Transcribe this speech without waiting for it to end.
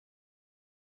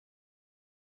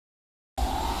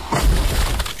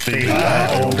The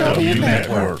IOW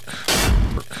Network.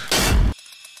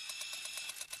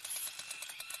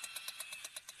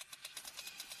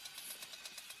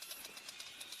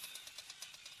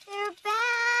 They're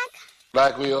back.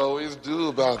 Like we always do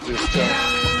about this time.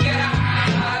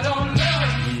 I don't know.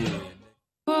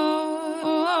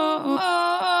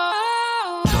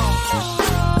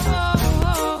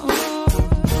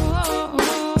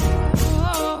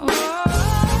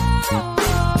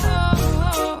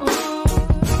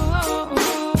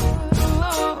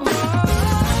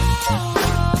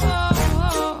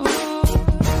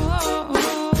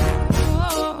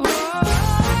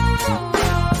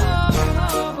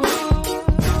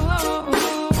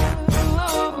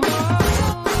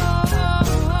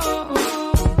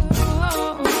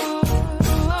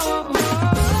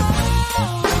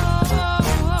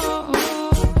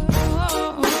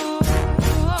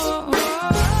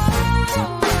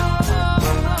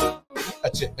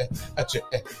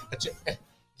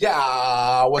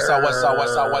 Yeah, what's up? What's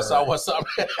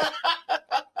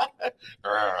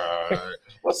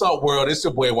up, world? It's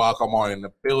your boy Welcome on in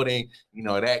the building. You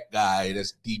know that guy,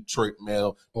 that's Detroit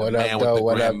Mel, the man with the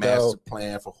grandmaster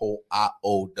plan for whole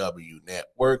IOW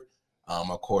network.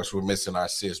 Of course, we're missing our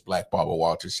sis, Black Barbara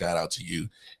Walters. Shout out to you.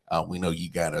 We know you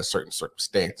got a certain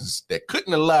circumstances that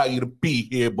couldn't allow you to be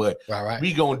here, but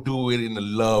we gonna do it in the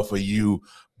love for you,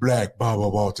 Black Barbara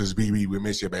Walters, baby. We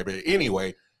miss you, baby.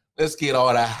 Anyway, let's get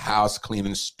all that house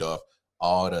cleaning stuff,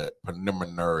 all the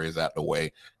preliminaries out the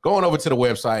way. Going over to the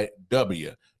website,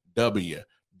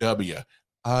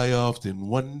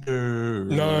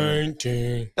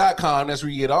 www.IoftenWonder.com. That's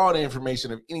where you get all the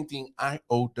information of anything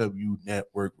IOW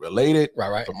Network related.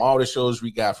 From all the shows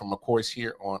we got from, of course,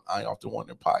 here on I Often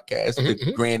Wonder podcast,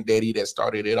 the granddaddy that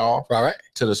started it all,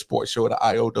 to the sports show, the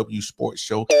IOW Sports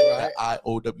Show, the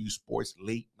IOW Sports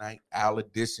Late Night Owl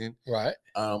Edition.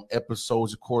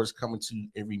 Episodes, of course, coming to you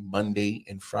every Monday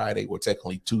and Friday, well,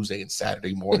 technically Tuesday and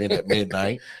Saturday morning at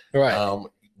midnight.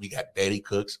 We got Daddy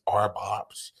Cooks,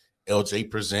 R-Bops,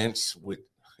 LJ Presents with,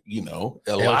 you know,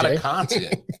 a lot of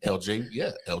content. L.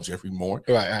 Jeffrey Moore.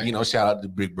 You know, shout out to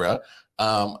Big Bro.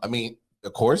 I mean,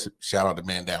 of course, shout out to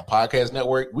Man Down Podcast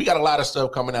Network. We got a lot of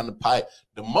stuff coming down the pipe.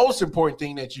 The most important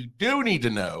thing that you do need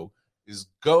to know is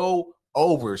go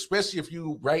over, especially if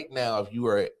you right now, if you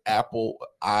are Apple,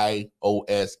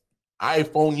 iOS,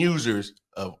 iPhone users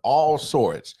of all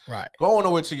sorts, going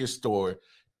over to your store,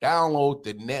 download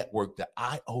the network. The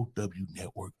IOW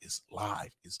network is live.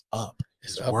 It's up.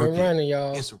 It's up working. And running,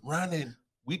 y'all. It's running.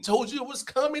 We told you it was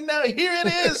coming. Now here it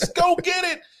is. Go get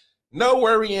it. No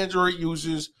worry, Android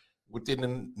users. Within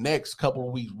the next couple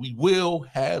of weeks, we will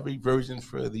have a version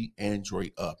for the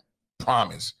Android up.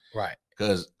 Promise.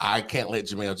 Because I can't let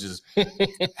Jamel just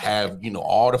have, you know,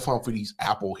 all the fun for these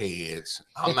Apple heads.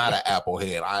 I'm not an Apple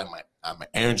head. I'm an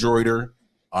Androider.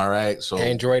 All right, so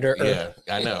Androider. Yeah,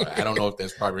 I know. I don't know if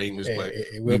that's proper English, but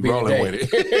we're rolling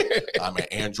with it. I'm an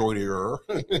Androider.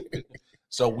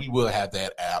 So we will have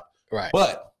that app.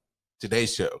 But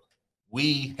today's show,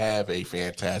 we have a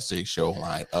fantastic show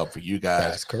lined up for you guys.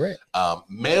 That's correct.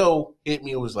 Mel hit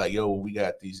me and was like, yo, we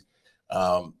got these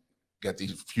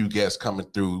few guests coming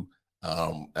through.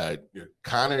 You're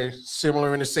kind of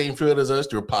similar in the same field as us.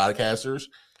 They're podcasters.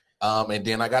 And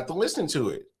then I got to listen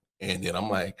to it. And then I'm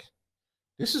like,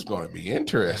 this is going to be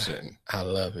interesting. I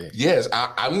love it. Yes,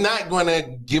 I'm not going to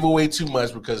give away too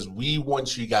much because we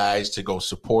want you guys to go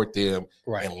support them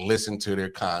and listen to their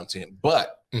content.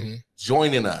 But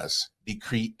joining us, the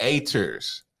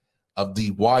creators of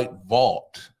the White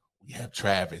Vault, we have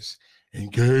Travis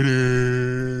and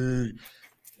Katie.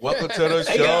 Welcome to the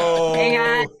show. Hey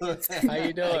guys. How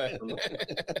you doing?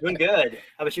 Doing good.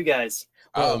 How about you guys?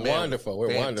 Oh, wonderful.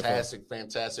 We're fantastic.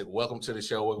 Welcome to the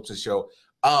show.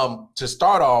 To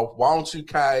start off, why don't you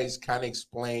guys kind of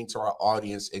explain to our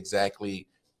audience exactly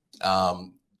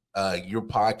your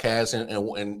podcast and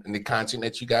the content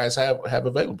that you guys have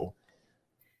available?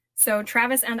 So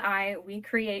Travis and we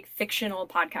create fictional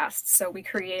podcasts. So we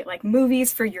create like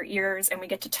movies for your ears, and we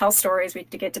get to tell stories. We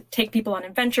get to take people on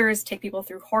adventures, take people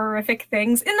through horrific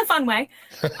things in the fun way.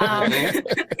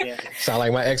 Sound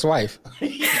like my ex-wife.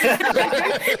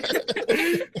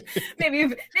 maybe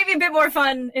a bit more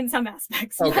fun in some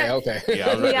aspects. Okay. Yeah,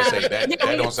 I was about to say that.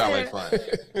 That don't sound like fun.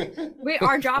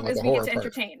 Our job is we get to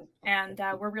entertain, and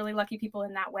we're really lucky people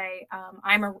in that way.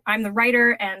 I'm the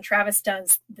writer, and Travis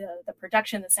does the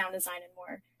production, the sound design, and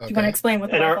more. Do you want to explain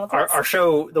what the White Vault is? Our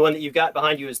show, the one that you've got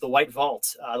behind you, is the White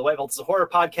Vault. The White Vault is a horror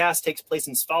podcast, takes place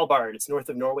in Svalbard. It's north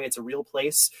of Norway. It's a real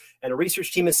place. And a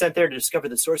research team is sent there to discover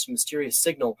the source of a mysterious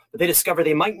signal. But they discover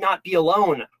they might not be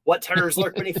alone. What terrors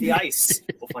lurk beneath the ice?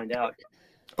 We'll find out.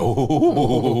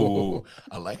 Oh,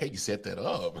 I like how you set that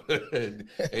up.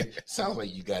 It sounds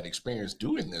like you got experience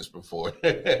doing this before.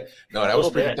 No, that was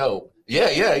pretty dope.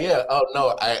 Yeah. Oh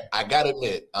no, I gotta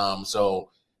admit. So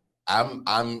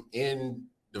I'm in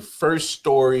the first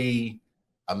story.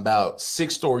 I'm about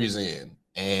 6 stories in,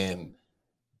 and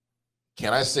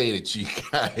can I say that you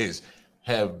guys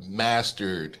have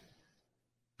mastered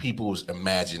people's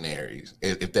imaginaries,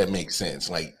 if that makes sense?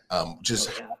 Like,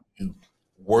 just how you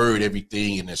word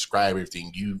everything and describe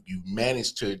everything. You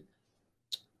managed to,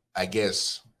 I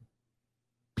guess,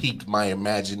 pique my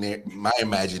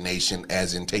imagination,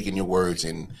 as in taking your words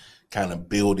and kind of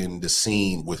building the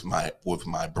scene with my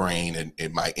brain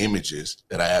and my images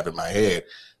that I have in my head.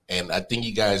 And I think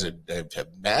you guys have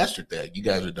mastered that. You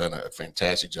guys have done a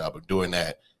fantastic job of doing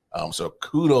that. So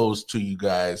kudos to you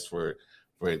guys for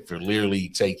literally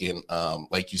taking,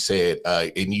 like you said,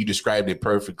 and you described it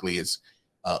perfectly. It's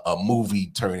a movie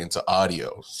turned into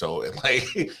audio. So like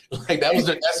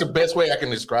that's the best way I can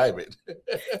describe it.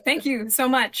 Thank you so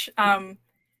much.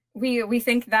 We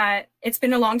think that it's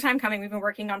been a long time coming. We've been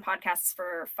working on podcasts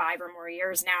for 5 or more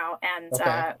years now, and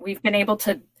we've been able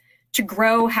to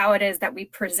grow how it is that we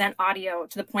present audio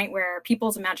to the point where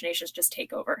people's imaginations just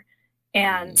take over.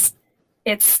 And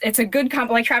it's a good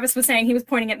like Travis was saying, he was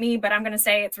pointing at me, but I'm going to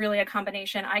say it's really a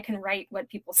combination. I can write what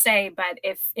people say, but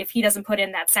if he doesn't put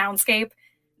in that soundscape,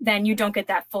 then you don't get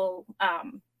that full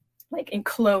like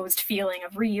enclosed feeling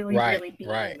of really being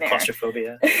there.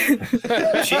 Claustrophobia.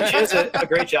 she does a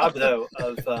great job though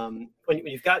of when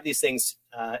you've got these things,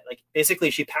 like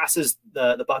basically she passes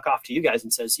the buck off to you guys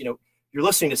and says, you're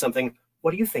listening to something,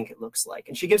 what do you think it looks like?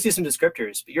 And she gives you some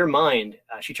descriptors, but your mind,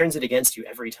 she turns it against you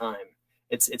every time.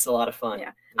 It's a lot of fun.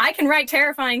 Yeah, I can write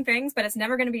terrifying things, but it's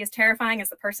never going to be as terrifying as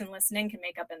the person listening can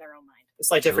make up in their own mind.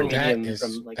 It's like different medium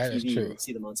from like TV and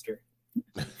see the monster.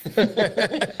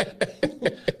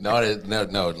 No,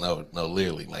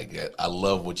 literally, like I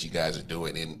love what you guys are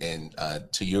doing, and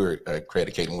to your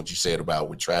credit, Caitlin, what you said about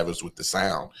with Travis with the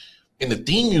sound and the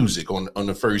theme music on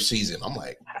the first season, I'm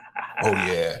like, oh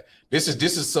yeah, this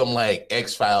is some like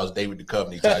X-Files, David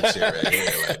Duchovny type shit right here.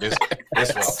 Like this is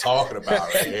what I'm talking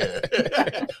about right here.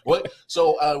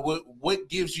 What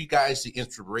gives you guys the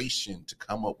inspiration to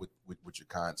come up with your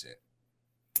content?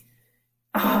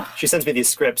 She sends me these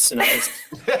scripts, and I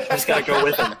just gotta go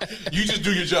with them. You just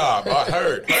do your job. I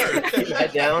heard.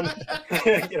 Head down.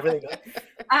 Get everything done.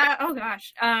 Oh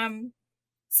gosh.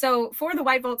 So for the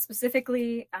White Vault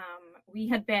specifically, we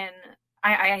had been.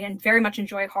 I very much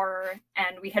enjoy horror,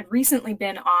 and we had recently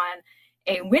been on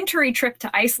a wintry trip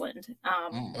to Iceland.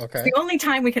 It's the only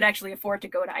time we could actually afford to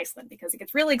go to Iceland because it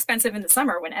gets really expensive in the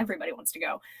summer when everybody wants to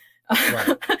go.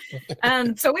 Right.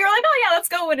 And so we were like, oh yeah, let's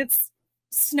go when it's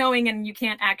snowing and you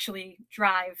can't actually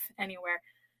drive anywhere.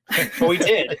 Well, we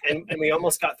did, and we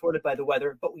almost got thwarted by the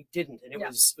weather, but we didn't, and it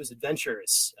was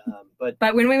adventurous. But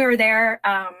when we were there,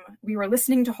 we were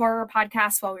listening to horror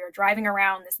podcasts while we were driving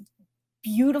around this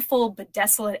beautiful but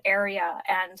desolate area,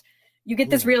 and you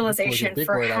get this realization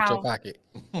for how.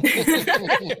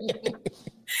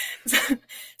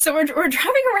 So we're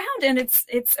driving around, and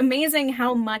it's amazing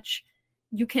how much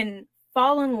you can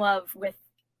fall in love with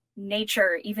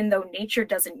nature, even though nature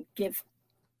doesn't give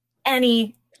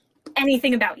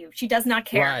anything about you. She does not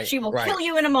care. She will kill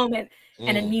you in a moment,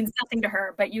 and it means nothing to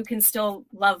her, but you can still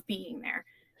love being there.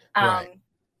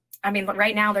 I mean,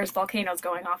 right now there's volcanoes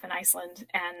going off in Iceland,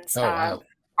 and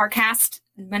our cast,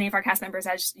 many of our cast members,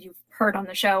 as you've heard on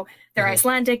the show, they're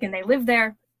Icelandic and they live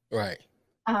there. Right.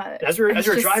 As we were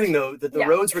driving, though, the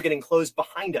roads were getting closed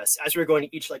behind us as we were going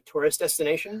to each like tourist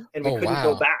destination, and we couldn't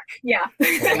go back. Yeah.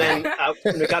 And then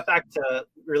when we got back to,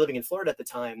 we were living in Florida at the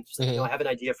time. Just like, I have an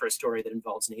idea for a story that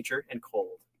involves nature and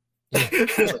cold. Like,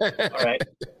 all right.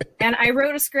 And I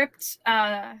wrote a script.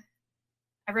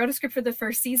 I wrote a script for the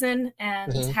first season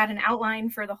and had an outline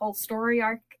for the whole story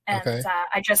arc. And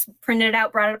I just printed it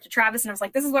out, brought it up to Travis, and I was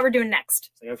like, this is what we're doing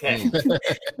next. Like, okay.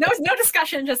 No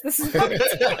discussion, just this is what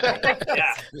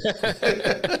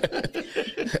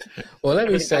Well,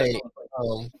 let me say,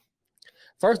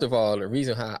 first of all, the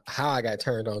reason how I got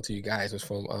turned on to you guys was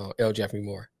from L. Jeffrey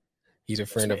Moore. He's a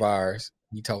friend of ours.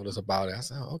 He told us about it. I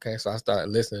said, oh, okay. So I started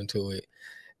listening to it.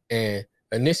 And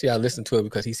initially I listened to it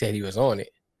because he said he was on it.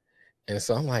 And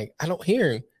so I'm like, I don't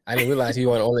hear him. I didn't realize he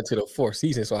went only to the 4th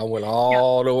season. So I went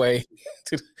all the way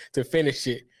to finish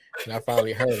it. And I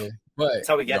finally heard him. But that's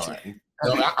how we get you.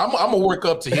 I'm gonna work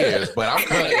up to his, but I'm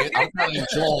kind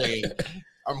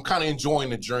of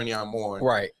enjoying the journey I'm on.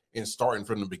 Right. And starting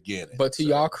from the beginning. But to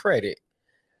y'all credit,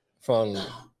 from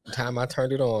the time I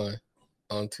turned it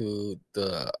onto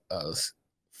the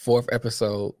 4th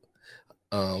episode,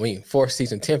 fourth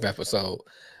season, 10th episode,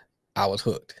 I was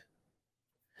hooked.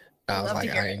 I was like,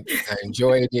 I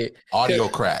enjoyed it. Audio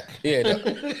crack. Yeah,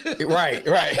 right.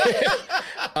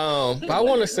 But I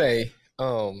want to say,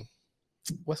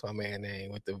 what's my man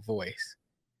name with the voice?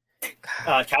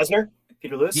 Kasner,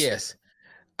 Peter Lewis. Yes.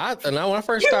 When I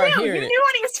first started hearing you knew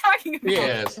what he was talking about.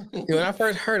 Yes. When I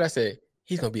first heard, I said,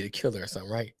 he's gonna be the killer or something,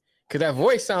 right? Because that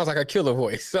voice sounds like a killer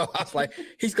voice. So I was like,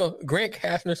 Grant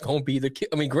Castner's gonna be the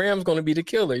killer. Graham's gonna be the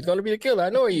killer. He's gonna be the killer. I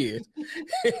know he is.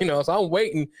 So I'm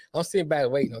waiting. I'm sitting back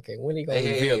waiting. Okay, when he gonna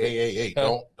reveal it? Hey,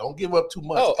 don't give up too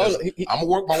much. I'm gonna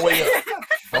work my way up.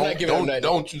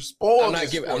 Don't you spoil. I'm not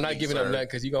giving up nothing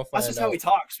because you're gonna find out. That's just how he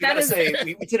talks. We gotta say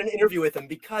we did an interview with him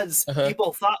because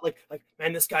people thought like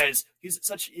man, this guy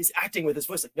he's acting with his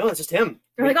voice. Like, no, it's just him.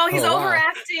 They're like, oh, he's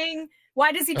overacting. Wow.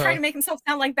 Why does he try to make himself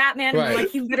sound like Batman? And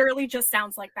like, he literally just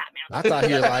sounds like Batman. I thought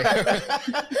he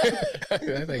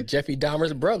was like Jeffrey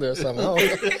Dahmer's brother or something.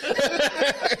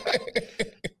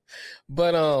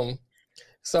 But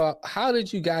so how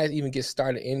did you guys even get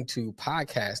started into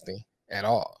podcasting at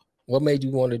all? What made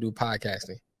you want to do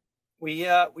podcasting? We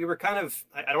were kind of,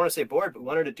 I don't want to say bored, but we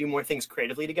wanted to do more things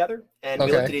creatively together. And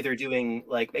we looked at either doing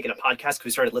making a podcast because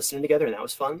we started listening together and that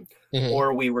was fun.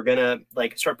 Or we were going to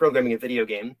start programming a video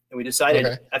game. And we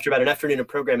decided after about an afternoon of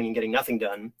programming and getting nothing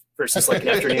done versus an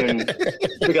afternoon,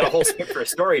 we got a whole script for a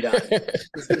story done. It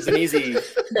was an easy,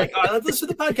 let's do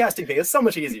the podcasting thing. It's so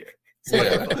much easier. So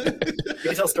much more fun. You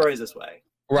can tell stories this way.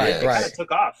 Right. It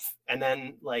took off. And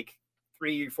then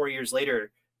 3 or 4 years later,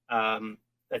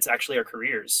 that's actually our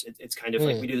careers. It's kind of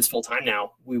we do this full time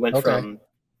now. We went from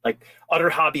utter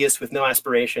hobbyists with no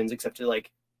aspirations except to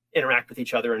interact with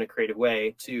each other in a creative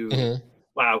way to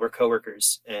wow, we're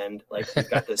coworkers and we've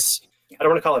got this. I don't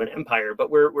want to call it an empire, but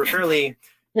we're fairly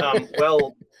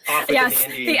well off. Yes,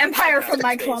 the empire from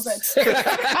my closet.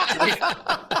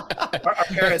 our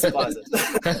parents' closet.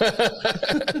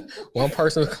 one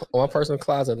person's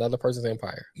closet, another person's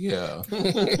empire. Yeah.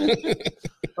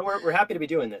 But we're happy to be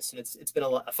doing this, and it's been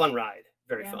a fun ride.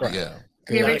 Very fun. Right. Yeah.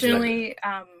 We originally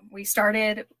we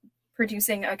started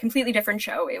producing a completely different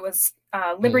show. It was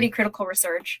Liberty Critical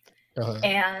Research,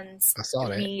 and I saw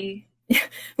that.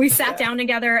 We sat down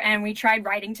together and we tried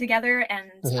writing together,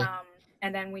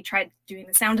 and then we tried doing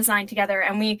the sound design together,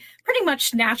 and we pretty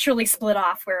much naturally split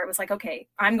off where it was like, okay,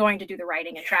 I'm going to do the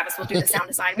writing and Travis will do the sound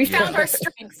design. We found our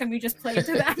strengths and we just played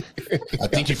to them. I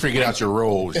think you figured out your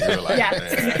roles. You're like,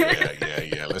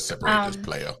 yeah. Let's separate this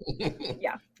player.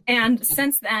 Yeah. And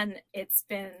since then, it's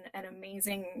been an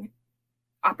amazing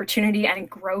opportunity and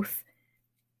growth.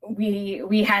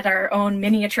 We had our own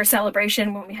miniature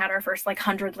celebration when we had our first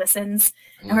 100 listens,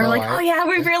 and we were like, oh yeah,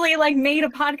 we really made a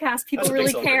podcast. People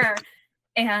really care.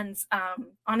 And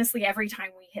honestly, every time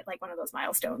we hit one of those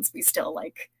milestones, we still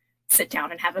sit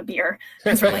down and have a beer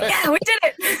because we're like, yeah, we did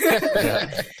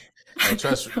it. And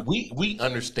trust me, we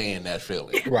understand that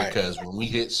feeling, right? Because when we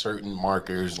hit certain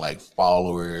markers like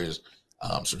followers,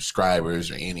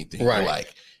 subscribers, or anything, we're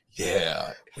like,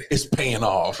 yeah, it's paying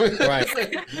off. Right.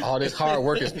 All this hard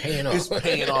work is paying off. It's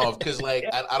paying off because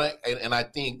I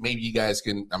think maybe you guys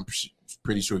can. I'm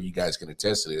pretty sure you guys can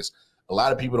attest to this. A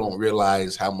lot of people don't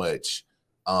realize how much.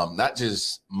 Not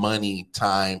just money,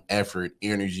 time, effort,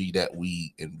 energy that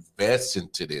we invest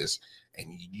into this.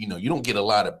 And, you don't get a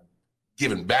lot of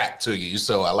giving back to you.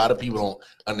 So a lot of people don't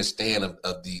understand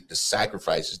of the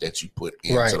sacrifices that you put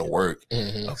into the work.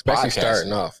 Especially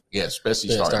starting off. Yeah,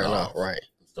 especially starting off. Right.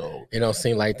 So it don't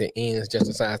seem like the ends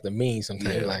justify the means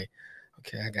sometimes.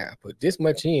 Okay, I got to put this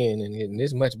much in and getting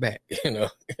this much back, Yeah.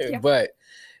 But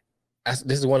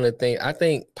this is one of the things, I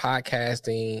think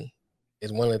podcasting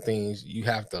is one of the things you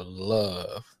have to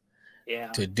love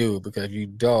to do, because if you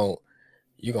don't,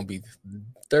 you're going to be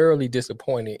thoroughly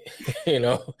disappointed,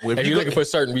 well, if you're looking for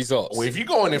certain results. Well, if you're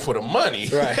going in for the money,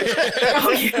 right?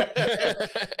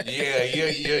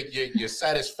 your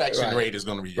satisfaction rate is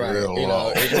going to be real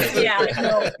low. You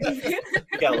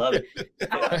gotta love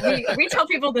it. We tell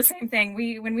people the same thing.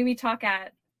 When we talk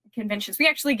at conventions, we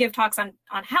actually give talks on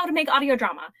how to make audio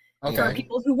drama. For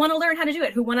people who want to learn how to do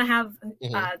it, who want to have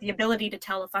the ability to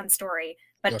tell a fun story,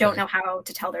 but don't know how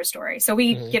to tell their story. So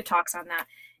we give talks on that.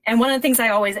 And one of the things I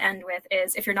always end with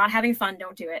is, if you're not having fun,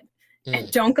 don't do it.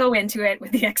 And don't go into it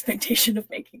with the expectation of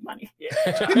making money.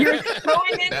 You're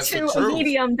going into a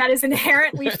medium that is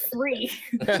inherently free.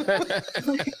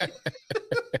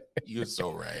 You're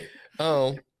so right.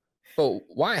 But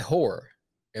why horror?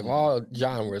 Of all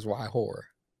genres, why horror?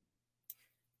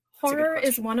 Horror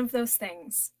is one of those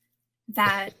things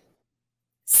that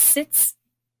sits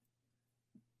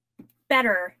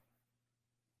better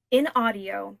in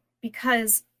audio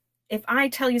because if I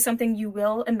tell you something, you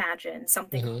will imagine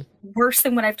something worse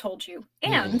than what I've told you.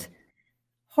 And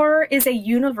horror is a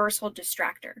universal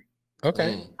distractor.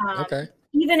 Okay. Okay.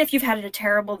 Even if you've had a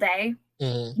terrible day,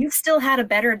 you've still had a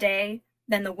better day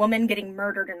than the woman getting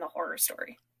murdered in the horror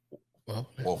story.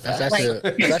 Well, that's actually a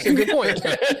good point.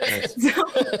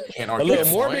 A little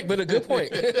morbid, but a good point.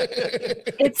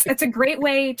 It's a great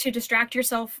way to distract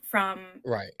yourself from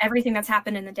everything that's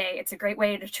happened in the day. It's a great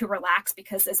way to relax,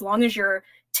 because as long as you're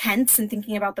tense and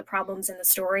thinking about the problems in the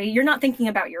story, you're not thinking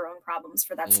about your own problems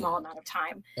for that small amount of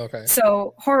time. Okay.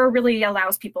 So horror really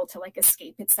allows people to like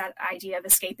escape. It's that idea of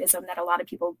escapism that a lot of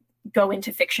people go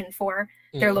into fiction for.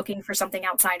 They're looking for something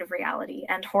outside of reality,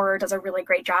 and horror does a really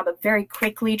great job of very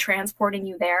quickly transporting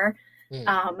you there.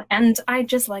 And I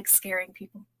just like scaring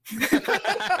people.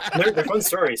 They're fun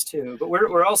stories too, but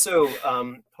we're also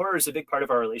horror is a big part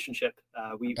of our relationship.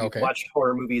 We watch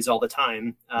horror movies all the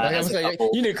time.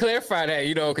 You need to clarify that,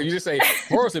 because you just say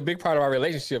horror is a big part of our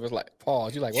relationship. It's like,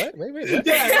 pause. You're like, what? Wait.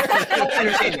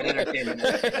 Entertainment.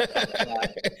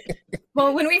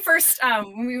 Well, when we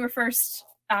were first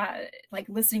like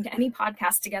listening to any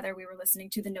podcast together, we were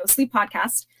listening to the No Sleep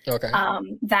podcast. Okay.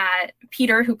 That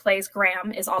Peter, who plays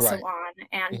Graham, is also on,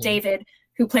 and David,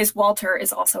 who plays Walter,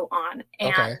 is also on.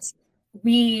 And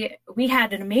we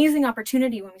had an amazing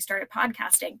opportunity when we started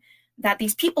podcasting, that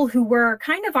these people who were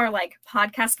kind of our like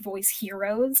podcast voice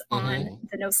heroes on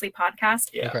the No Sleep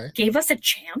podcast gave us a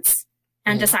chance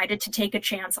and decided to take a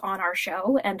chance on our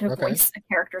show and to voice the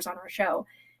characters on our show.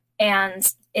 And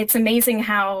it's amazing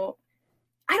how,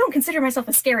 I don't consider myself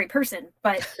a scary person,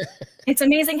 but it's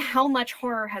amazing how much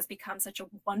horror has become such a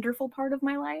wonderful part of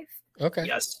my life. Okay.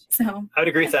 Yes. So I would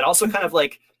agree with that. Also kind of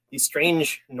like these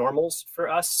strange normals for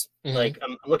us. Like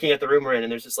I'm looking at the room we're in,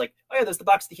 and there's just like, oh yeah, there's the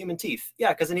box of the human teeth. Yeah,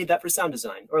 because I need that for sound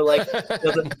design. Or like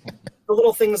the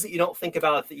little things that you don't think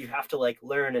about that you have to like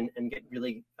learn and get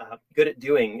really good at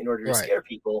doing in order to scare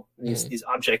people. These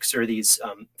objects or these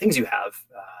things you have,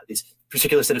 these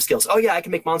particular set of skills. Oh yeah, I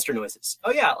can make monster noises.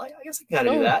 Oh yeah, I guess I can kind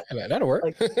of do that. That'll work.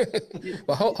 Like,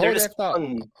 but hold that thought.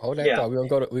 Hold that thought. We're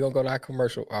gonna go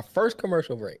to our first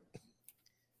commercial break.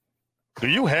 Do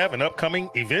you have an upcoming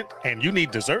event and you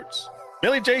need desserts?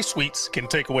 Billy J Sweets can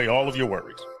take away all of your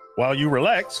worries. While you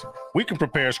relax, we can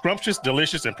prepare scrumptious,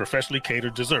 delicious, and professionally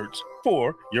catered desserts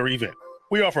for your event.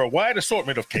 We offer a wide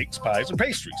assortment of cakes, pies, and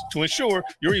pastries to ensure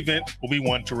your event will be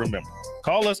one to remember.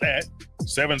 Call us at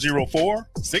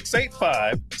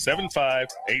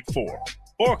 704-685-7584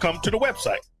 or come to the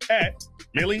website at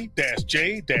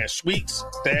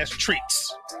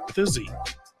millie-j-sweets-treats with a Z.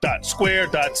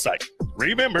 .square.site.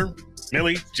 Remember,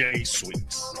 Millie J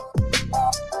Sweets.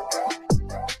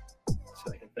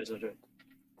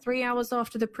 3 hours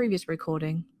after the previous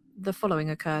recording, the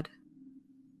following occurred.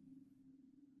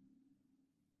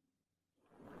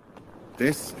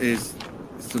 This is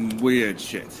some weird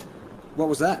shit. What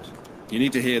was that? You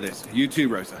need to hear this. You too,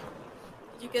 Rosa.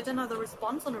 Did you get another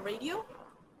response on the radio?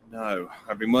 No,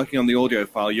 I've been working on the audio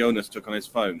file Jonas took on his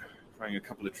phone, trying a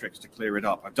couple of tricks to clear it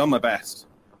up. I've done my best.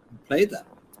 Play that.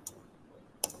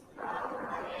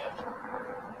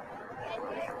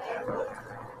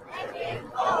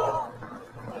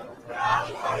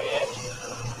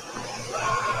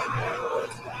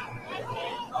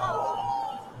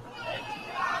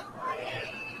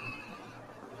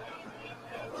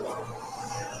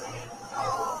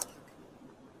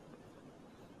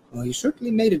 Well, you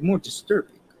certainly made it more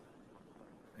disturbing.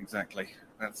 Exactly.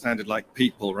 That sounded like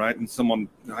people, right? And someone,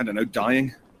 I don't know,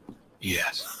 dying?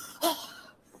 Yes.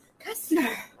 Kessler,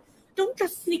 don't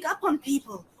just sneak up on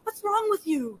people. What's wrong with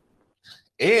you?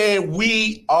 And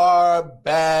we are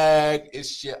back.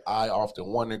 It's your I Often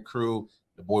Wonder crew.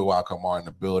 The boy Wildcamar in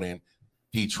the building.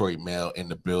 Detroit Mail in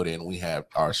the building. We have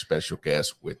our special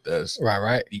guest with us.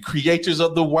 Right. The creators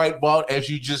of the White Vault, as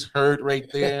you just heard right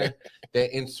there.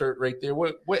 That insert right there.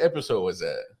 What episode was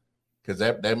that? Because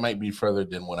that might be further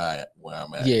than where I'm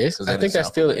at. Yes, I think that's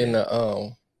still in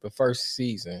the first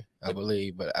season, I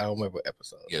believe, but I don't remember what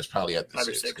episode. Yeah, it's probably at the 5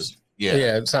 or 6.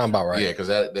 Yeah, it sounds about right. Yeah, because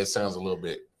that sounds a little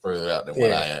bit further out than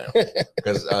what I am.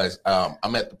 Because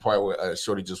I'm at the part where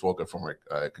Shorty just woke up from her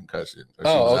concussion. She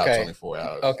was out 24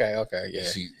 hours. Okay, yeah.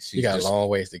 She got a long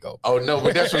ways to go. Oh no,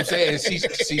 but that's what I'm saying.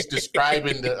 She's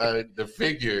describing the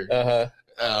figure.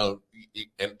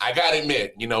 And I gotta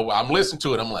admit, I'm listening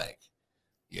to it. I'm like,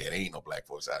 yeah, there ain't no black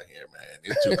folks out here, man.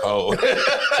 It's too cold.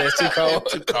 It's too cold.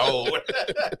 Too cold.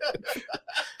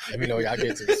 Let me know y'all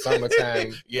get to the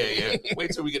summertime. Yeah.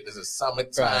 Wait till we get to the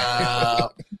summertime.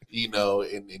 And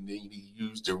then you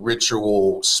use the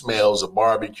ritual smells of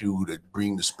barbecue to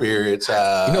bring the spirits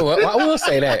out. You know what? I will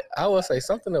say that. I will say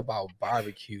something about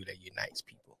barbecue that unites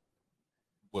people.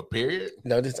 What period?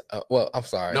 No, this. Well, I'm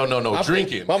sorry. No,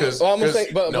 drinking. I'm gonna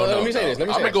say, but let me say this. I'm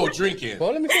gonna go drinking.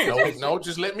 Well, let me finish. No,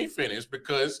 just let me finish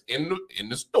because in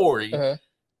the story,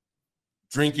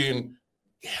 drinking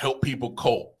helped people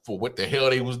cope for what the hell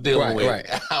they was dealing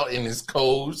with out in this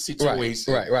cold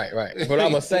situation. Right. But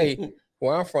I'm gonna say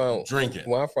where I'm from, drinking.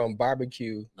 Where I'm from,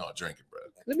 barbecue. No, drinking, bro.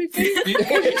 Let me finish.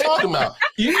 What are you talking about?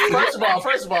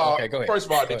 First of all, okay, go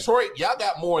ahead. Detroit, y'all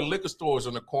got more liquor stores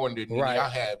on the corner than y'all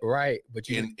have. Right, but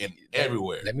in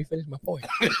everywhere. Let me finish my point.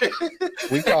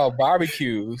 We call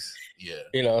barbecues. Yeah.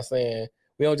 You know what I'm saying?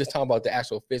 We don't just talk about the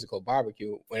actual physical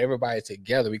barbecue. When everybody's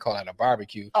together, we call it a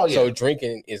barbecue. Oh, yeah. So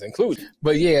drinking is included.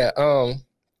 But yeah, to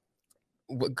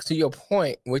your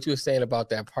point, what you were saying about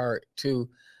that part too,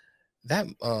 that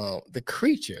the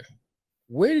creature.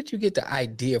 Where did you get the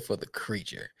idea for the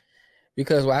creature?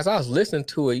 Because as I was listening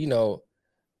to it, you know,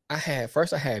 I had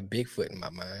Bigfoot in my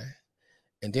mind.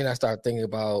 And then I started thinking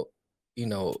about, you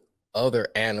know, other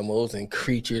animals and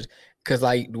creatures. Because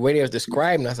like the way they was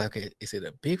describing, I was like, okay, is it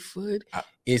a Bigfoot?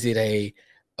 Is it a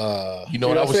you know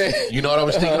what I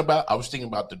was thinking about? I was thinking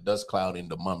about the dust cloud in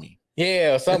The Mummy.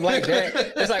 Yeah, something like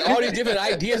that. It's like all these different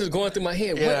ideas is going through my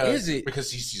head. Yeah, what is it?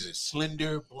 Because he's a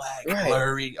slender, black,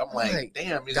 blurry. I'm like,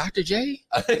 damn, is Dr. J?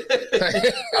 I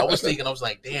was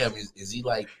like, damn, is he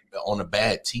like on a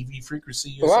bad TV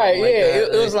frequency or right, something like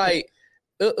that? It was like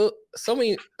so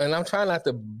many, and I'm trying not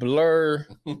to blur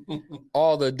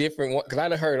all the different ones because I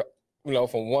done heard, you know,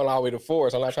 from 1 all the way to 4,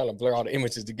 so I'm not trying to blur all the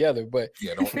images together. But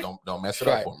yeah, don't mess it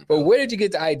up for me. But where did you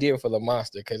get the idea for the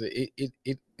monster? Because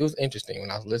it was interesting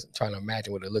when I was trying to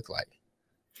imagine what it looked like.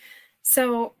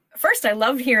 So first, I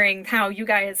love hearing how you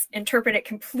guys interpret it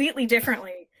completely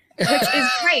differently, which is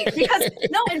great because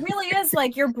no, it really is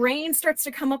like your brain starts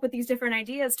to come up with these different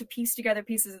ideas to piece together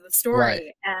pieces of the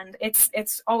story, and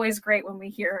it's always great when we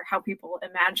hear how people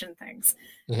imagine things.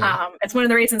 It's one of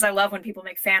the reasons I love when people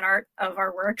make fan art of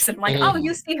our works and I'm like, oh,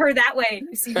 you see her that way, and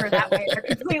you see her that way.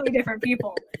 They're completely different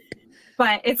people,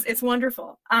 but it's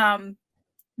wonderful.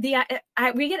 We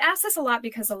get asked this a lot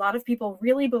because a lot of people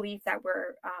really believe that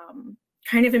we're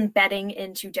kind of embedding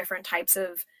into different types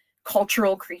of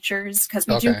cultural creatures because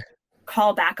we do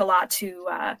call back a lot to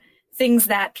things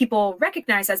that people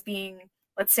recognize as being,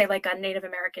 let's say, like a Native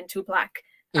American tuplak,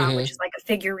 which is like a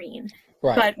figurine.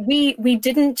 Right. But we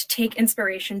didn't take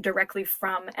inspiration directly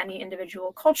from any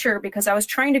individual culture because I was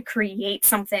trying to create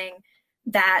something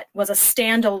that was a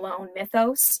standalone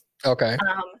mythos. Okay.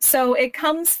 So it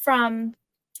comes from,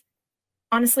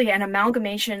 honestly, an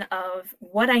amalgamation of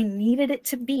what I needed it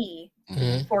to be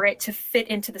for it to fit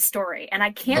into the story. And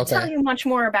I can't tell you much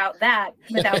more about that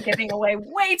without giving away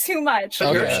way too much.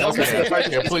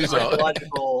 Please.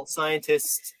 Archaeological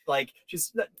scientist, like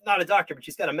she's not a doctor, but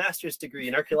she's got a master's degree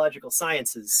in archaeological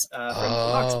sciences from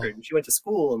Oxford. And she went to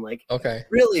school and like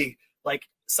really like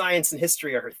science and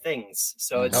history are her things.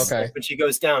 So it's like when she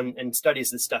goes down and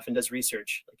studies this stuff and does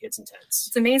research, like it's intense.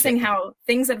 It's amazing how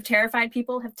things that have terrified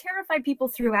people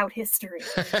throughout history.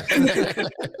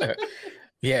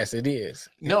 Yes, it is.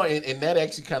 No, and that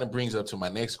actually kind of brings up to my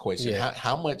next question. Yeah.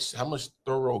 How much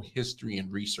thorough history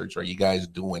and research are you guys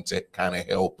doing to kind of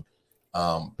help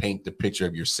paint the picture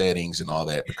of your settings and all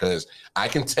that? Because I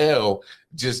can tell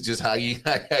just how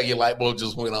your light bulb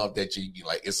just went off that you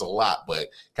like it's a lot, but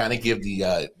kind of give the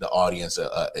audience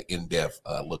a in-depth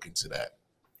look into that.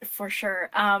 For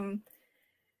sure.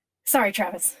 Sorry,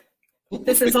 Travis.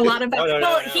 This is a lot about.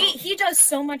 No. He does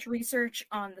so much research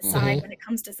on the side when it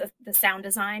comes to the sound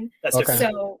design. That's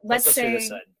So let's do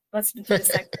this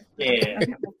side. Yeah.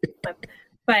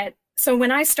 But so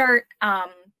when I start,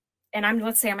 and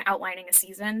let's say I'm outlining a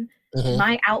season,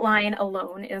 my outline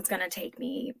alone is going to take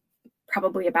me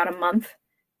probably about a month.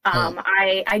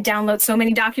 I download so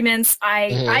many documents.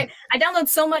 I download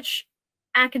so much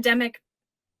academic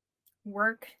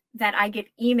work that I get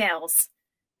emails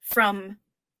from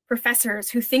professors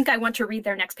who think I want to read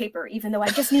their next paper, even though I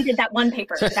just needed that one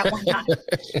paper that one time.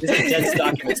 These are dense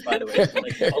documents, by the way,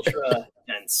 like ultra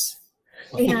dense.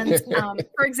 And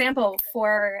for example,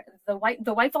 for the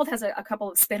whitevault has a couple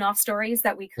of spin-off stories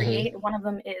that we create. One of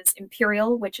them is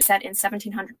Imperial, which is set in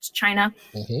 1700s China.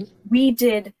 We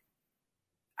did.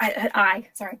 I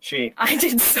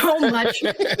did so much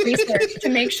research to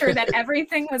make sure that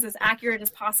everything was as accurate as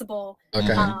possible.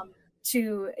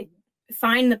 To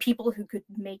find the people who could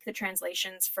make the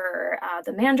translations for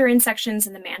the Mandarin sections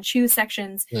and the Manchu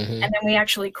sections. And then we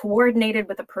actually coordinated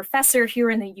with a professor here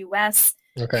in the US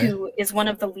who is one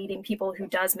of the leading people who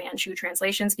does Manchu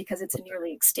translations because it's a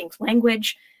nearly extinct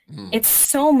language. It's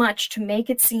so much to make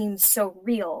it seem so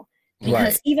real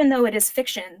because even though it is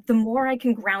fiction, the more I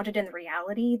can ground it in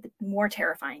reality, the more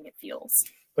terrifying it feels.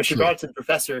 when she brought it to the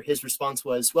professor, his response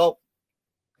was, well,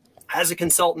 as a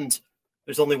consultant,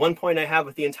 there's only one point I have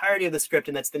with the entirety of the script,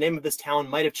 and that's the name of this town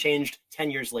might have changed 10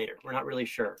 years later. We're not really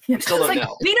sure. We still don't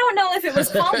know. We don't know if it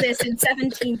was called this in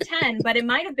 1710, but it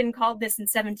might have been called this in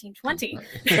 1720.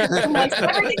 I'm like, so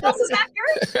everything else is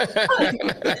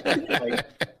accurate?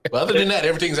 Well, other than that,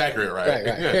 everything's accurate, right?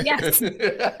 Right. Yes.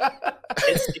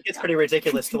 It gets pretty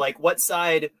ridiculous to like what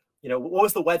side, what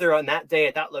was the weather on that day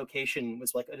at that location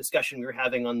was like a discussion we were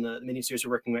having on the miniseries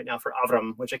we're working right now for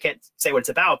Avram, which I can't say what it's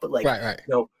about, but like,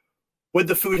 would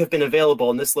the food have been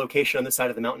available in this location on this side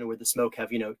of the mountain where the smoke have,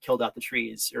 killed out the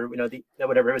trees or,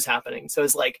 whatever was happening. So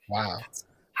it's like, wow,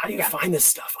 how do you find this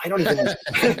stuff? I don't even.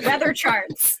 Weather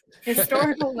charts,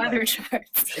 historical weather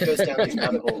charts. It goes down these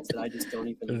rabbit holes that I just don't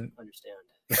even understand.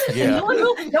 Yeah. No one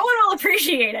will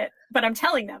appreciate it, but I'm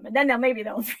telling them, and then maybe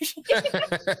they'll appreciate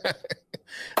it.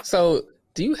 So,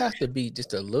 do you have to be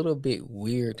just a little bit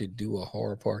weird to do a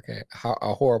horror podcast? Oh,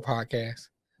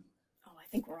 I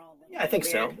think we're all. Yeah, I think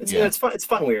weird. so. It's fun. It's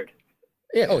fun weird.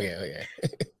 Yeah. Oh yeah.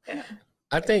 Yeah.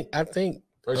 I think.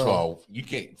 First of all, you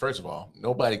can't. First of all,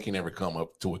 nobody can ever come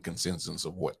up to a consensus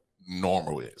of what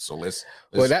normal is. So let's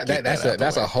well,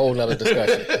 that's a whole nother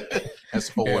discussion. That's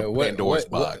a whole Pandora's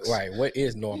box. Right. What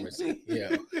is normalcy?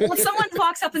 Yeah. Well, if someone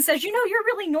walks up and says, you're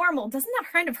really normal, doesn't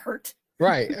that kind of hurt?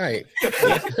 Right.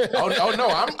 oh no,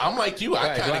 I'm like you.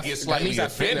 I kind of get slightly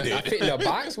offended. I fit in a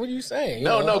box. What are you saying?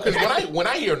 No, because when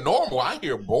I hear normal, I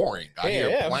hear boring. I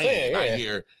hear plain. I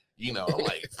hear, I'm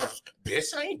like,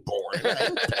 this ain't boring. It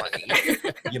ain't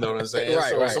plain. You know what I'm saying?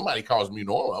 Right, so if somebody calls me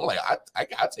normal, I'm like, I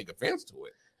take offense to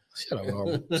it. Shut up,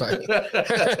 normal.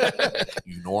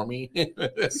 You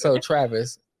normie. So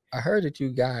Travis, I heard that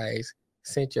you guys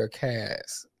sent your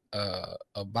cast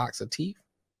a box of teeth.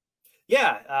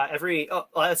 Yeah,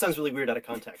 that sounds really weird out of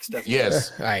context, doesn't it?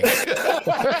 Yes. Right.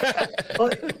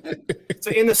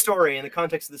 So in the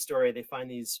context of the story, they find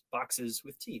these boxes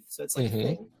with teeth. So it's like a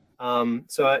thing.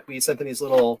 So we sent them these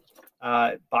little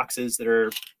boxes that are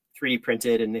 3D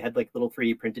printed, and they had like little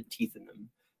 3D printed teeth in them.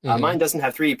 Mine doesn't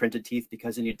have 3D printed teeth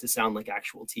because it needs to sound like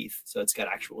actual teeth. So it's got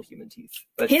actual human teeth.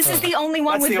 But his is the only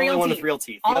one with real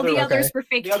teeth. All the others were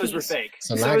fake. The others were fake.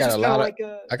 So now I got a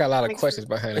lot of questions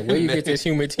behind it. Where do you get this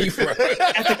human teeth from?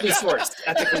 Ethically sourced.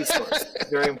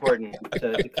 Very important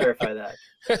to clarify that.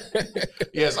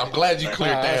 Yes, I'm glad you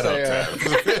cleared that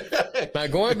up. Now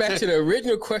going back to the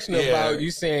original question about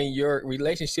you saying your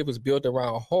relationship was built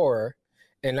around horror,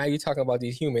 and now you're talking about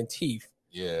these human teeth.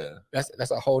 Yeah,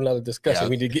 that's a whole nother discussion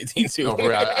we need to get into. No,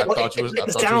 I thought you was. I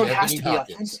thought you was Anthony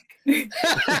Hopkins.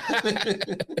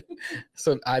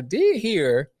 So I did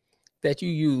hear that you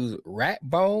use rat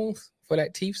bones for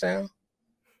that teeth sound.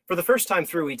 For the first time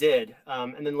through, we did,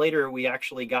 and then later we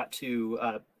actually got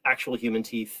to actual human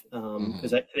teeth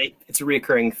because it's a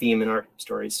reoccurring theme in our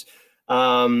stories.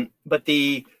 But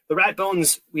the rat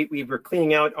bones, we were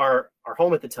cleaning out our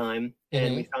home at the time,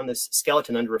 and we found this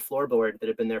skeleton under a floorboard that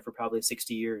had been there for probably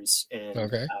 60 years. And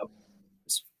it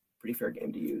was a pretty fair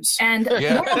game to use. And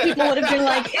normal people would have been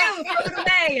like, ew, throw it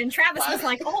away. And Travis was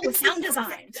like, oh, the sound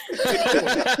design.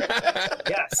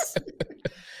 Yes.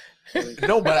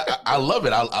 No, but I love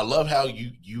it. I love how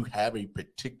you have a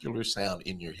particular sound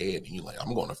in your head, and you're like,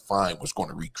 I'm going to find what's going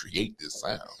to recreate this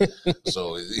sound.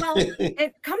 So, well,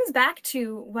 it comes back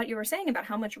to what you were saying about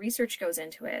how much research goes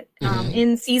into it.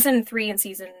 In season 3 and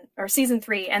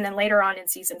then later on in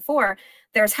season 4,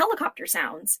 there's helicopter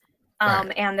sounds.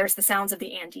 And there's the sounds of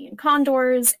the Andean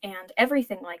condors and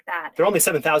everything like that. There are only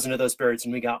 7,000 of those birds,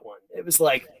 and we got one. It was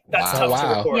like, that's tough to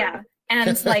record. Yeah.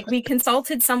 And like we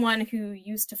consulted someone who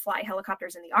used to fly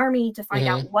helicopters in the Army to find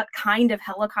out what kind of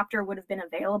helicopter would have been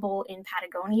available in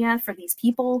Patagonia for these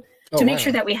people to make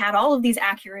sure that we had all of these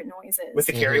accurate noises. With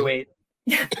the carry weight.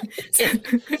 So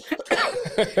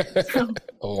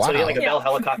like a Bell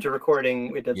helicopter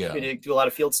recording. We had to do a lot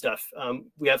of field stuff.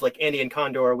 We have like Andean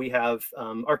condor. We have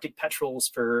Arctic petrels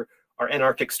for our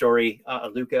Antarctic story,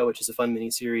 Aluka, which is a fun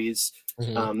miniseries.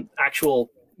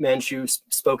 Actual Manchu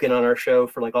spoken on our show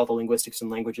for like all the linguistics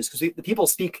and languages, because the people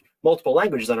speak multiple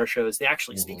languages on our shows. They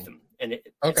actually speak them, and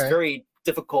it's very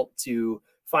difficult to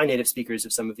find native speakers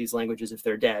of some of these languages if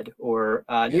they're dead or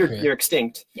near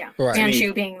extinct. Yeah,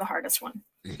 Manchu being the hardest one.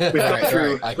 We've gone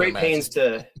through great pains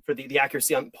for the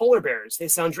accuracy on polar bears. They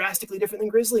sound drastically different than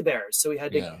grizzly bears. So we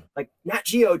had to like Nat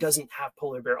Geo doesn't have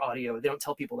polar bear audio. They don't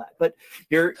tell people that. But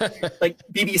you're like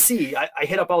BBC. I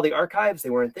hit up all the archives. They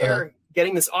weren't there.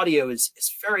 Getting this audio is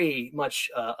very much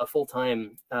a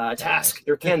full-time task.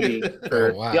 There can be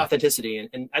for the authenticity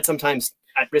and at sometimes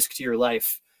at risk to your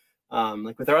life.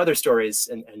 Like with our other stories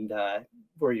and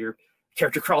where you're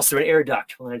character crawls through an air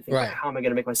duct. Well, I think, how am I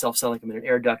going to make myself sound like I'm in an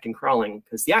air duct and crawling?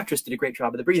 Because the actress did a great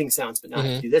job of the breathing sounds, but now I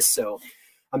have to do this. So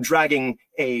I'm dragging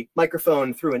a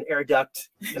microphone through an air duct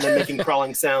and then making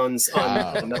crawling sounds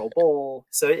on a metal bowl.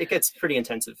 So it gets pretty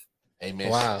intentive. Hey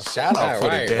man, wow! Shout out for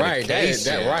the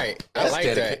dedication. Right. I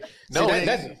like that. No,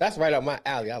 that's right up my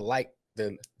alley. I like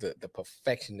the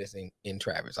perfectionist in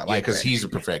Travis. I like because he's a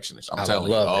perfectionist. I'm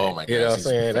telling you. Oh my god, you know what I'm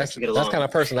saying? That's kind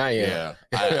of person I am.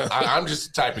 Yeah, I'm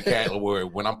just the type of cat where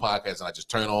when I'm podcasting, I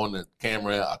just turn on the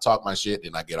camera, I talk my shit,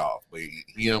 and I get off. But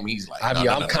he's like,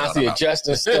 I'm constantly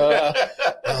adjusting stuff.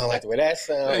 I don't like the way that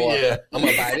sounds. Yeah, I'm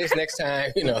gonna buy this next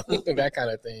time. That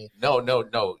kind of thing.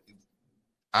 No.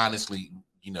 Honestly,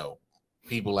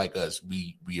 people like us,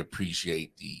 we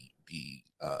appreciate the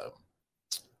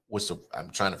I'm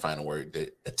trying to find a word,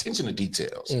 the attention to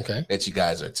details that you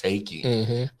guys are taking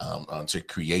to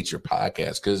create your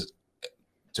podcast. Because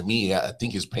to me, I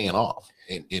think it's paying off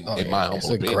in my humble opinion. It's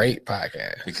a great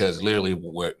podcast. Because literally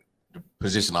what the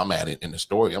position I'm at in the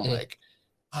story, I'm like,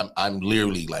 I'm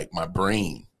literally like, my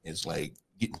brain is like,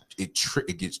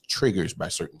 it gets triggers by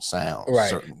certain sounds,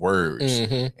 certain words,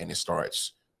 and it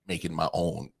starts making my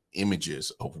own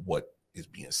images of what is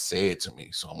being said to me.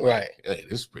 So I'm like, hey,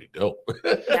 this is pretty dope.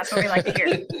 That's what we like to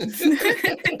hear.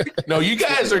 No, you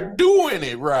guys are doing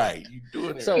it right. You're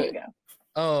doing it so,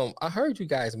 right. I heard you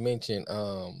guys mention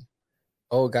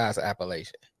Old Guys of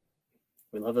Appalachia.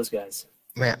 We love those guys.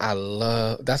 Man,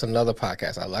 that's another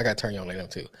podcast. I got to turn you on later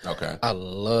too. Okay. I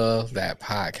love that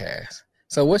podcast.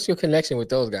 So what's your connection with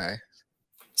those guys?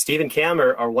 Steve and Cam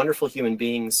are wonderful human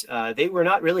beings. They were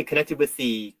not really connected with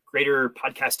the greater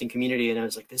podcasting community. And I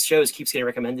was like, this show keeps getting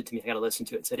recommended to me. I got to listen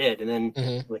to it. So I did. And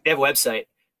then like, they have a website.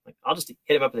 Like, I'll just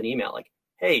hit them up with an email. Like,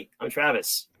 hey, I'm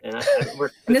Travis. And and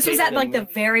this was at like the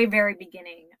very, very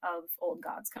beginning of Old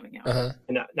Gods coming out.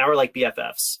 And now we're like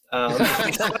BFFs.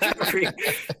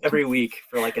 Every week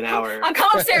for like an hour. I'll come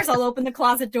upstairs. I'll open the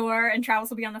closet door and Travis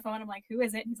will be on the phone. I'm like, who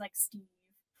is it? And he's like, Steve.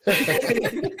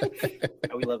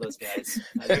 We love those guys.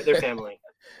 They're family.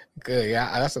 Good.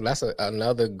 Yeah, that's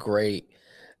another great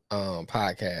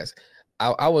podcast.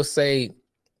 I would say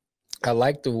I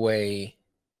like the way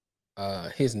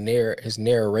his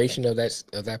narration of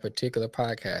that particular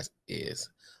podcast is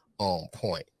on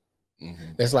point.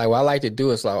 It's like what I like to do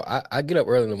is like I get up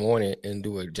early in the morning and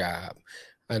do a job.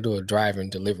 I do a driving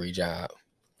delivery job.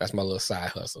 That's my little side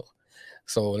hustle.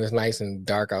 So when it's nice and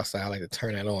dark outside, I like to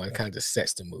turn that on. It kind of just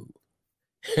sets the mood.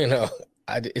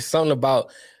 It's something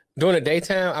about during the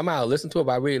daytime. I might listen to it,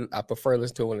 but I prefer to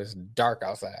listen to it when it's dark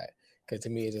outside. Because to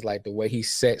me, it's just like the way he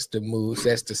sets the mood,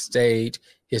 sets the stage,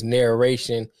 his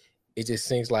narration. It just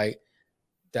seems like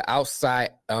the outside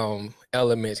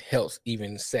elements helps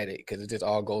even set it because it just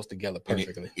all goes together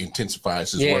perfectly. It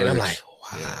intensifies his words. And I'm like,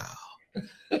 wow.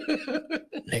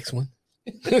 Next one.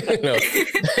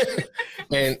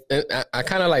 And I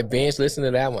kind of like binge listen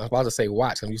to that one. I was about to say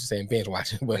watch. I'm used to saying binge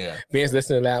watching, but binge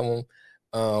listen to that one.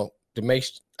 I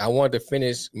wanted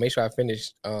to make sure I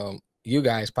finished you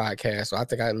guys' podcast. So I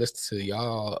think I listened to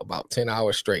y'all about 10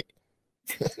 hours straight.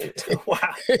 Wow.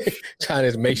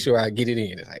 Trying to make sure I get it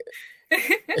in. It's like,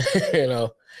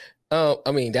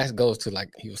 I mean, that goes to like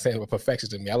he was saying about perfection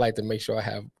to me. I like to make sure I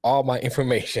have all my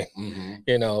information,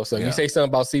 so if you say something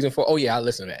about season 4, oh yeah, I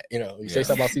listen to that. You say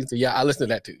something about season 2, yeah, I listen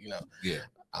to that too.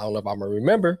 I don't know if I'm gonna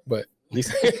remember, but at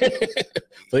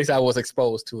least I was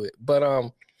exposed to it.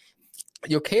 But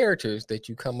your characters that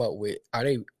you come up with, are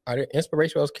they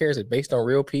inspirational? Those characters based on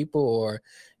real people or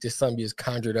just something you just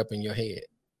conjured up in your head?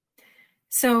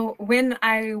 So when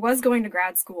I was going to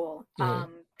grad school,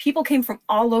 people came from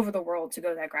all over the world to go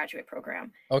to that graduate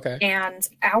program. Okay. And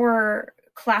our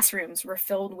classrooms were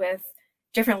filled with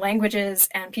different languages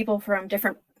and people from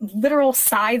different literal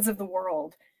sides of the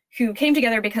world who came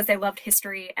together because they loved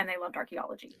history and they loved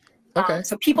archaeology. Okay.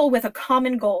 So people with a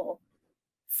common goal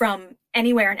from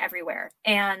anywhere and everywhere.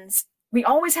 And we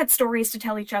always had stories to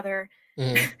tell each other.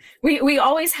 We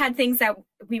always had things that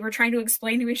we were trying to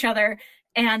explain to each other.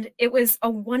 And it was a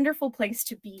wonderful place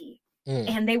to be.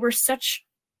 And they were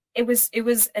it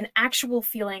was an actual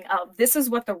feeling of this is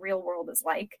what the real world is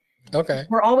like. Okay.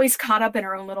 We're always caught up in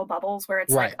our own little bubbles where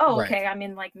it's like, oh, okay, I'm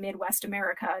in like Midwest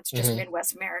America. It's just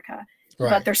Midwest America.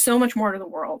 But there's so much more to the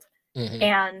world.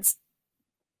 And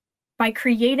by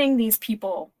creating these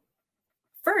people,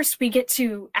 first, we get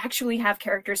to actually have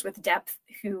characters with depth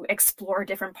who explore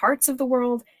different parts of the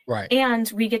world. Right. And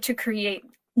we get to create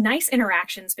nice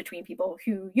interactions between people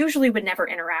who usually would never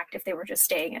interact if they were just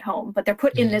staying at home, but they're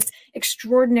put in this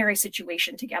extraordinary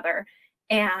situation together.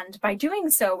 And by doing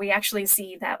so, we actually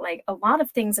see that like a lot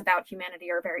of things about humanity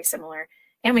are very similar.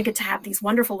 And we get to have these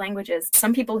wonderful languages.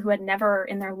 Some people who had never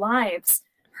in their lives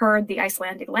heard the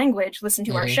Icelandic language listen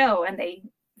to our show, and they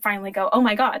finally go, "Oh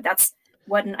my God, that's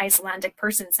what an Icelandic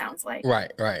person sounds like."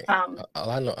 Right. All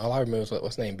I remember was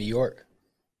what's his name, Bjork.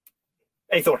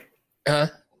 Hey, Thor. Huh?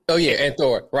 Oh yeah, and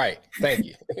Thor. Right. Thank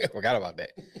you. I forgot about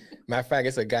that. Matter of fact,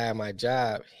 it's a guy at my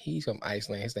job. He's from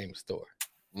Iceland. His name is Thor.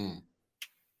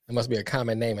 It must be a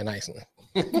common name in Iceland.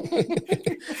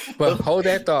 But hold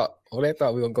that thought. We're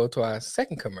gonna go to our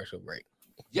second commercial break.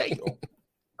 Yeah.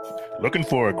 Looking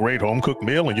for a great home cooked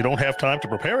meal and you don't have time to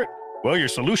prepare it? Well, your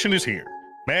solution is here.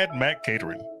 Mad Mac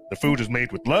Catering. The food is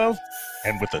made with love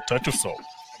and with a touch of soul.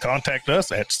 Contact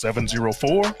us at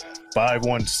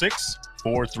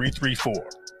 704-516-4334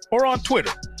 or on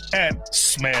Twitter at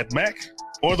SmadMac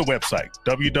or the website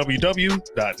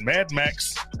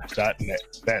www.madmax.net.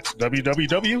 That's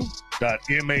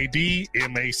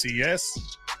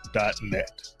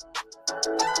www.madmacs.net.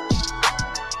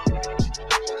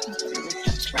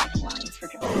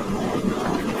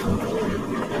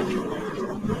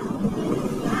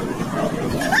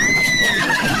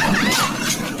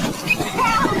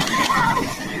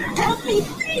 Help me,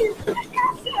 please!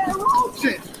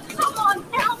 Shit! Come on,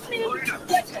 help me!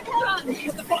 Let's run!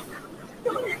 Get the fuck!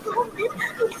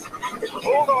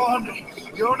 Hold on!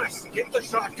 Jonas, get the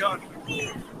shotgun!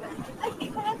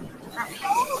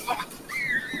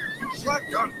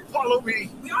 Shotgun, follow me!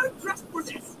 We aren't dressed for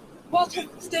this! Walter,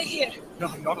 stay here! No,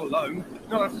 I'm not alone.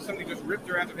 Not after somebody just ripped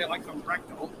her out of here like some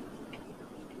ragdoll.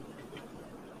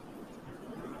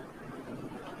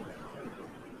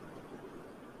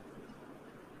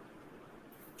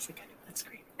 That's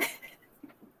great.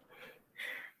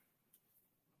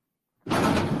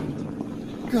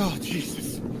 God,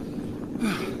 Jesus.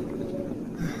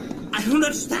 I don't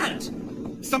understand.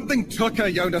 Something took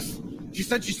her, Jonas. She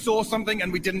said she saw something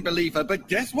and we didn't believe her. But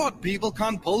guess what? People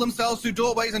can't pull themselves through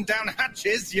doorways and down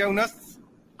hatches, Jonas.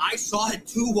 I saw it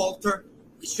too, Walter.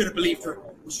 We should have believed her.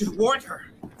 We should have warned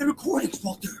her. The recordings,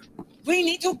 Walter. We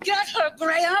need to get her,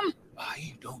 Graham!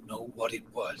 I don't know what it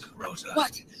was, Rosa.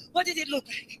 What? What did it look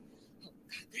like? Oh,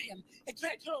 God, Graham, it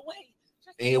dragged her away.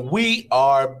 And we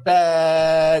are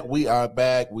back. We are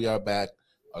back.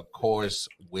 Of course,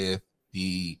 with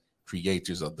the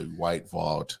creators of the White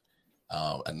Vault.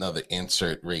 Another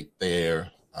insert right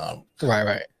there.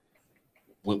 Right.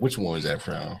 Which one was that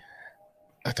from?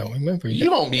 I don't remember. You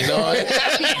don't be knowing.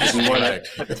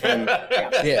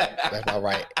 Yeah, that's about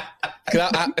right.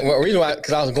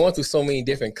 Because I was going through so many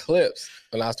different clips,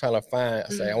 and I was trying to find.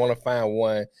 I want to find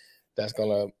one that's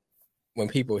gonna, when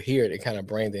people hear it, it kind of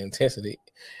bring the intensity,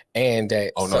 and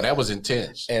that. Oh no, that was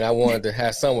intense. And I wanted to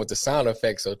have some with the sound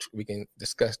effects so we can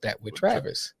discuss that with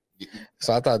Travis.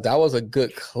 So I thought that was a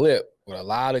good clip with a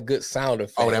lot of good sound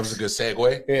effects. Oh, that was a good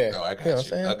segue? Yeah. No, I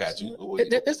got you. I got you.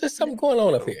 There's just something going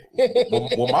on up here.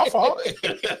 Well, my fault.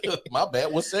 My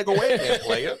bad. What segue that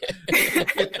player?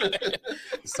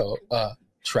 So,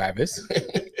 Travis.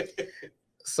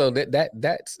 So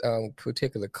that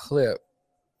particular clip,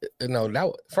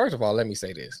 first of all, let me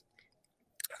say this.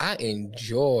 I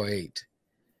enjoyed,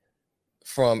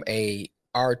 from a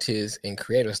artist and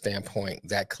creator standpoint,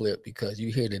 that clip, because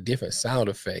you hear the different sound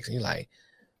effects and you're like,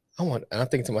 I'm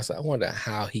thinking to myself, I wonder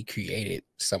how he created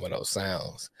some of those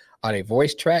sounds. Are they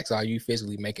voice tracks or are you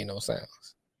physically making those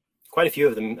sounds? Quite a few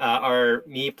of them are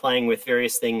me playing with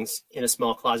various things in a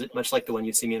small closet, much like the one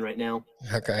you see me in right now.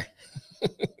 Okay.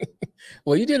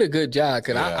 Well, you did a good job,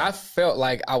 because I felt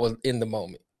like I was in the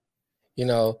moment.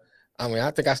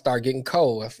 I think I started getting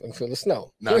cold. I feel the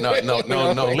snow. No.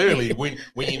 Literally, when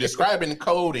you're describing the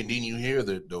cold and then you hear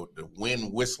the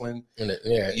wind whistling, and the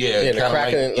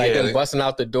cracking, like them busting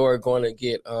out the door, going to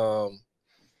get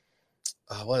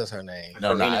what is her name?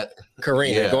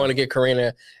 Karina. Going to get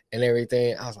Karina and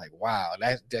everything. I was like, wow,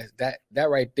 that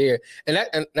right there, and I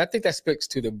think that speaks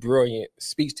to the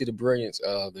brilliance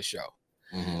of the show.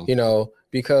 Mm-hmm.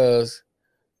 Because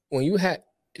when you have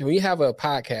a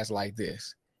podcast like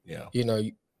this. Yeah,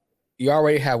 you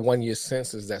already have one of your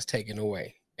senses that's taken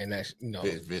away, and that's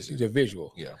the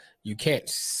visual. Yeah, you can't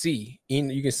see.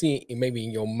 You can see it maybe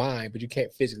in your mind, but you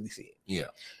can't physically see it. Yeah,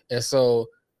 and so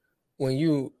when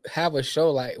you have a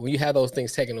show when you have those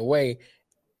things taken away,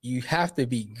 you have to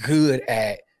be good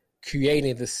at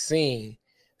creating the scene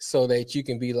so that you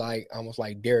can be like almost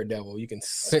like Daredevil. You can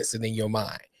sense it in your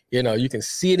mind. You can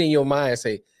see it in your mind and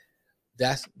say,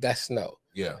 "That's snow."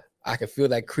 Yeah. I can feel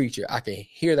that creature. I can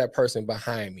hear that person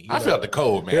behind me. I felt the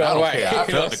cold, man. I don't care. I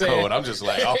felt the cold. I'm just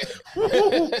like,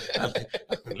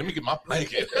 let me get my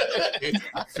blanket.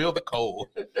 I feel the cold.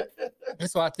 And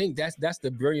so I think that's the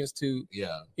brilliance to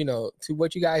to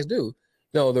what you guys do.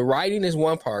 The writing is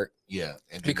one part. Yeah,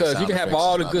 and because you can have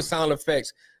all the good sound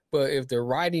effects, but if the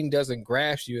writing doesn't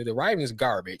grasp you, the writing is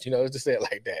garbage. You know, let's just say it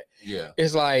like that. Yeah,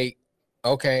 it's like,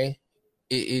 okay,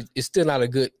 it's still not a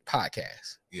good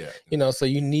podcast. Yeah, you know, so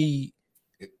you need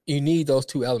those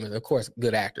two elements. Of course,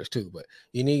 good actors too, but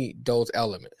you need those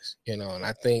elements. You know, and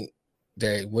I think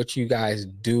that what you guys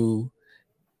do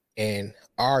and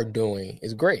are doing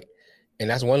is great, and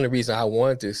that's one of the reasons I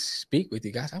wanted to speak with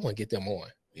you guys. I want to get them on.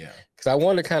 Yeah, because I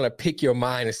want to kind of pick your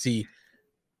mind and see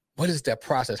what is that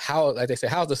process. How, like they say,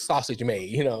 how's the sausage made?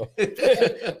 You know,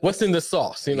 what's in the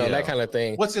sauce? You know, that kind of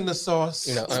thing. What's in the sauce?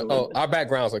 You know, our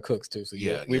backgrounds are cooks too, so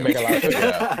we make a lot of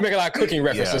cooking, we make a lot of cooking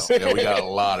references. Yeah, we got a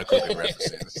lot of cooking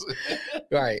references.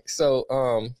 Right.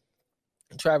 So,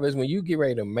 Travis, when you get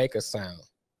ready to make a sound,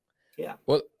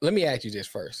 well, let me ask you this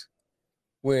first: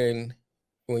 when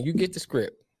you get the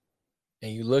script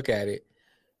and you look at it,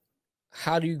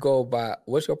 how do you go by?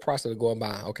 What's your process of going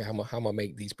by? Okay, how am I gonna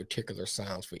make these particular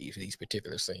sounds for each of these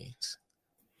particular scenes?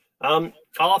 I'll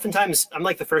oftentimes, I'm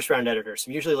like the first round editor, so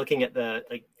I'm usually looking at the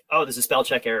oh, there's a spell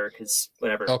check error because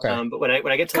whatever. Okay. But when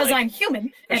I get to because I'm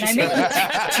human and I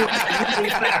make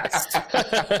fast.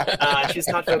 She's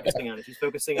not focusing on it. She's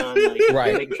focusing on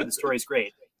making sure the story's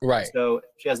great. Right. So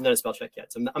she hasn't done a spell check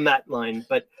yet. So I'm that line,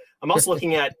 but I'm also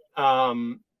looking at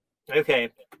okay.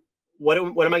 What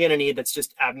am I going to need that's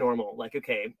just abnormal? Like,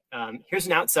 okay, here's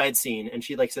an outside scene. And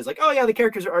she says oh yeah, the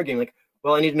characters are arguing. Like,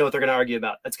 well, I need to know what they're going to argue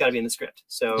about. That's got to be in the script.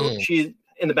 So she,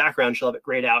 in the background, she'll have it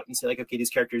grayed out and say okay, these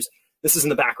characters, this is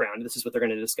in the background. This is what they're going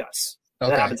to discuss.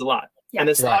 Okay. That happens a lot. Yeah. And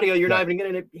this audio, you're not even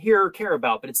going to hear or care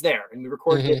about, but it's there. And we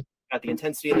recorded it at the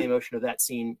intensity and the emotion of that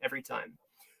scene every time.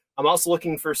 I'm also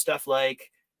looking for stuff like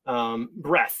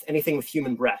breath, anything with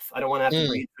human breath. I don't want to have to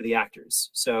breathe for the actors.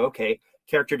 So, okay,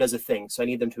 character does a thing, so I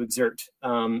need them to exert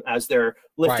as they're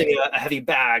lifting a heavy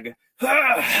bag.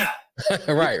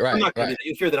 right. I'm not gonna do that.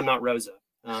 You hear that I'm not Rosa.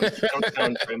 I don't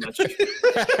sound very much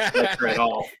like her at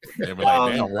all. They'd be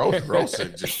like, damn, Rosa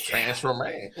just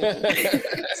transformed.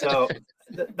 So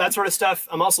that sort of stuff.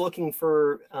 I'm also looking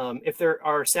for if there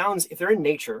are sounds, if they're in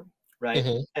nature, right,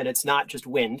 and it's not just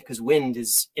wind, because wind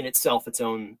is in itself its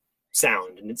own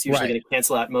sound, and it's usually going to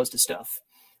cancel out most of stuff.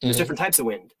 There's different types of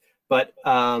wind. But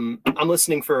I'm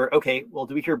listening for, okay, well,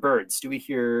 do we hear birds? Do we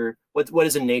hear, what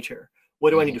is in nature?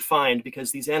 What do I need to find?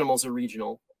 Because these animals are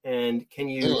regional. And can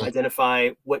you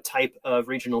identify what type of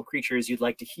regional creatures you'd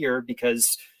like to hear?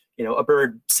 Because, you know, a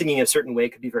bird singing a certain way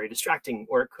could be very distracting,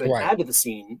 or it could add to the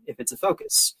scene if it's a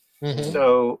focus.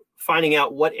 So finding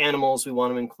out what animals we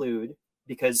want to include,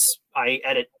 because I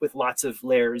edit with lots of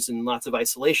layers and lots of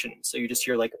isolation. So you just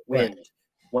hear like wind,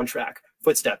 one track,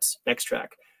 footsteps, next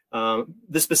track.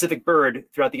 The specific bird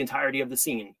throughout the entirety of the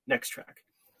scene, next track.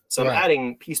 So I'm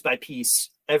adding piece by piece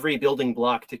every building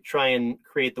block to try and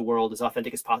create the world as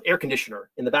authentic as possible. Air conditioner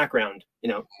in the background, you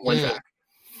know, one track.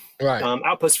 Right.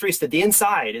 Outpost Freestead, the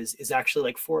inside is actually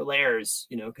like 4 layers,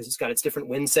 you know, because it's got its different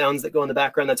wind sounds that go in the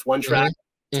background. That's one track.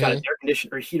 It's got an air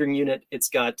conditioner or heating unit. It's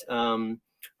got a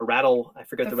rattle. I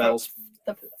forget the rattles.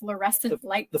 The fluorescent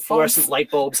light. The fluorescent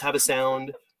light bulbs have a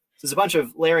sound. There's a bunch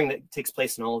of layering that takes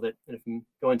place in all of it, and if I'm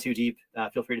going too deep,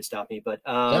 feel free to stop me. But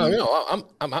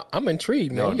I'm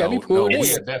intrigued, man. We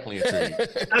are definitely intrigued.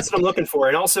 That's what I'm looking for,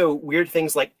 and also weird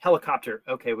things like helicopter.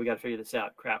 Okay, we got to figure this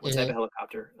out. Crap, what type of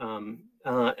helicopter?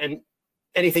 And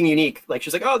anything unique, like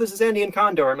she's like, oh, this is Andean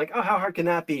condor. I'm like, oh, how hard can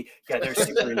that be? Yeah, they're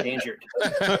super endangered,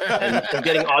 and I'm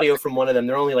getting audio from one of them.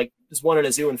 They're only like there's one in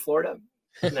a zoo in Florida,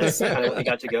 and that's kind of what we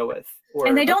got to go with.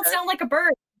 And they don't sound like a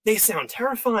bird. They sound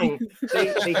terrifying. They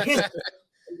hiss.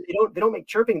 They don't make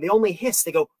chirping. They only hiss.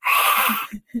 They go.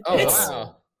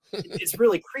 Wow! It's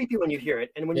really creepy when you hear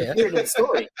it, and when you hear it in the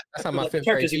story, that's how my fifth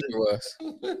grade teacher was.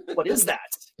 What is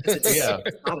that? It's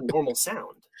not a normal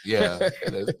sound. Yeah,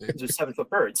 there's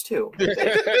 7-foot birds too.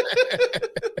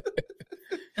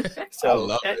 So I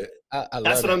love it.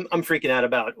 That's what I'm freaking out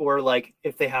about. Or like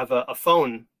if they have a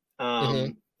phone.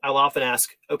 I'll often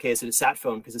ask, okay, is it a sat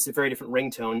phone? Because it's a very different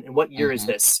ringtone. And what year is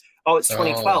this? Oh, it's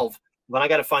 2012. Then I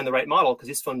got to find the right model because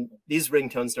these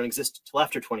ringtones don't exist till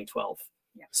after 2012.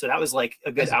 Yeah. So that was like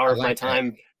a good hour of my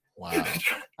time. Wow.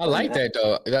 I like that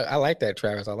though. I like that,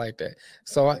 Travis. I like that.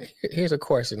 So here's a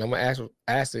question. I'm gonna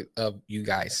ask it of you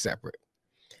guys separate.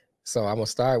 So I'm gonna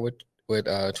start with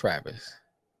Travis.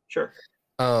 Sure.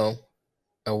 Who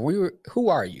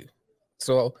are you?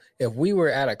 So if we were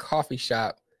at a coffee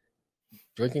shop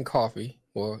drinking coffee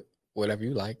or whatever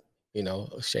you like, you know,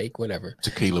 a shake, whatever.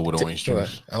 Tequila with orange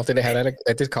juice. I don't think they have that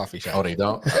at this coffee shop. Oh, they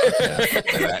don't?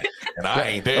 And I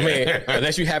ain't there. I mean,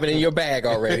 unless you have it in your bag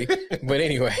already. But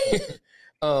anyway,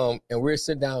 and we're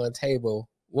sitting down at a table,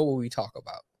 what will we talk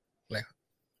about? Like,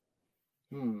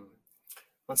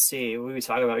 let's see, what we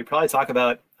talk about? We probably talk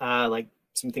about like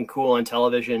something cool on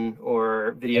television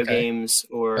or video games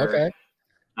or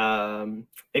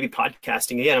maybe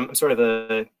podcasting. Again, I'm sort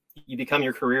of you become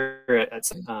your career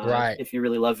if you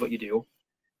really love what you do.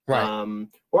 Right.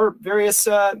 Or various,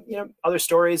 other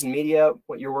stories and media,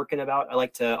 what you're working about. I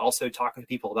like to also talk with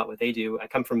people about what they do. I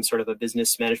come from sort of a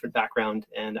business management background,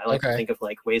 and I like to think of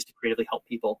like ways to creatively help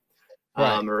people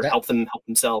or help them help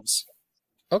themselves.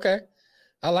 Okay.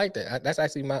 I like that. That's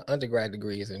actually my undergrad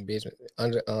degree is in business,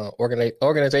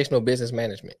 organizational business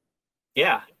management.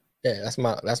 Yeah. Yeah, that's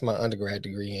my undergrad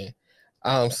degree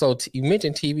in. So you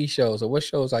mentioned TV shows. So what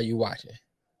shows are you watching?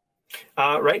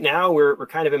 Right now, we're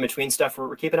kind of in between stuff.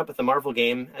 We're keeping up with the Marvel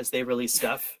game as they release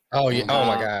stuff. Oh yeah! Oh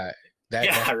my God!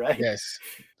 Right. Yes.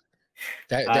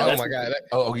 Oh my God!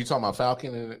 You talking about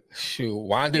Falcon and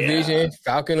WandaVision,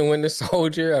 Falcon and Winter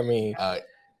Soldier. I mean,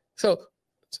 so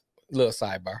little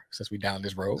sidebar since we down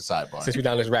this road. Since we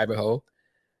down this rabbit hole.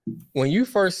 When you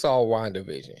first saw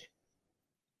WandaVision,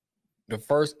 the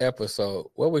first episode,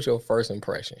 what was your first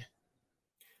impression?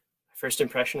 First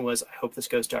impression was, I hope this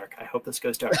goes dark. I hope this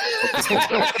goes dark. I hope this goes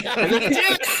dark.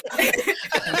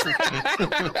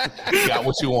 You got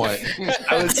what you want.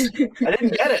 I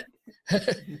didn't get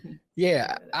it.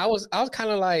 Yeah, I was kind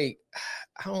of like,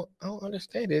 I don't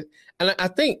understand it. And I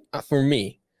think for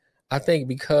me,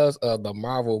 because of the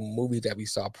Marvel movies that we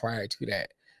saw prior to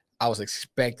that, I was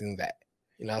expecting that.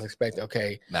 I was expecting,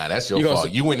 okay. Nah, that's your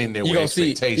fault. You went in there with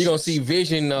expectations. You're going to see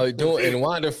Vision doing and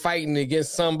Wanda fighting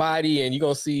against somebody, and you're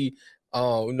going to see,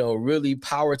 really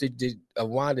power of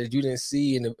Wanda that you didn't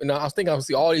see. And I was thinking I would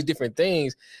see all these different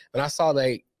things. And I saw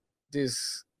like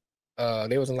this,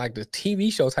 they was in like the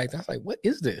TV show type thing. I was like, what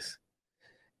is this?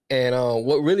 And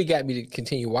what really got me to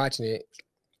continue watching it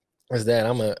was that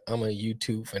I'm a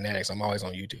YouTube fanatic. So I'm always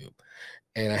on YouTube.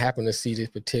 And I happened to see this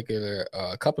particular,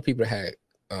 a couple of people that had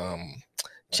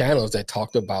channels that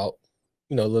talked about,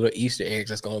 little Easter eggs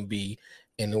that's going to be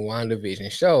in the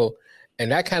WandaVision show. And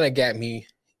that kind of got me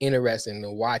interested in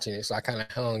watching it. So I kind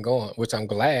of hung on, which I'm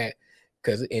glad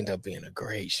because it ended up being a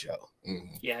great show.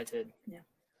 Mm-hmm. Yeah, it did.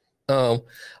 Yeah.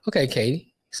 Okay,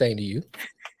 Katie, saying to you,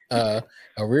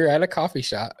 we're at a coffee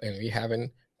shop and we're having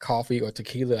coffee or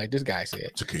tequila, like this guy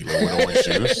said. Tequila with orange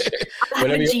juice.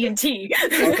 G&T.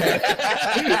 Okay.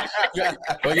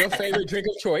 Well, your favorite drink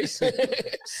of choice.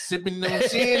 Sipping on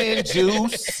gin and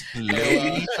juice.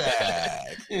 Lady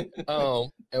fag.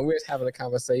 And we're just having a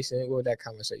conversation. What would that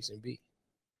conversation be?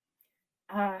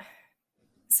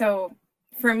 So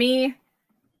for me,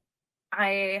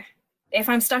 if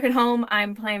I'm stuck at home,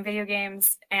 I'm playing video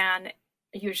games, and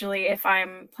usually if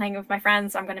I'm playing with my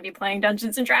friends, I'm going to be playing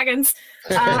Dungeons and Dragons.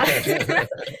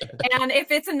 And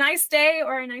if it's a nice day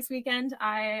or a nice weekend,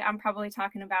 I'm probably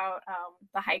talking about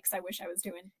the hikes I wish I was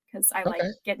doing, because I like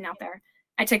getting out there.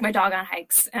 I take my dog on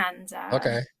hikes, and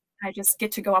I just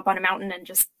get to go up on a mountain and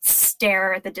just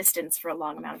stare at the distance for a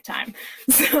long amount of time.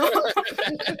 Go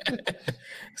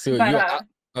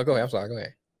ahead. I'm sorry. Go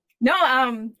ahead.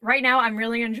 No, right now I'm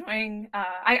really enjoying.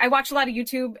 I watch a lot of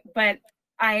YouTube, but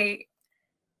I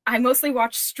mostly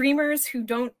watch streamers who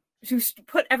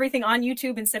put everything on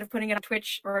YouTube instead of putting it on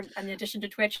Twitch or in addition to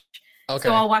Twitch. Okay.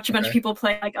 So I'll watch a bunch of people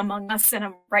play like Among Us, and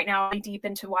I'm right now really deep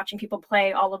into watching people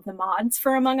play all of the mods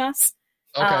for Among Us.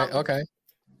 Okay.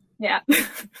 Yeah.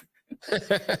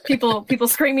 people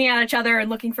screaming at each other and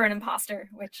looking for an imposter,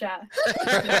 which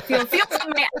feels like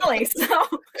my alley. So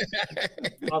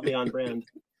I'll be on brand.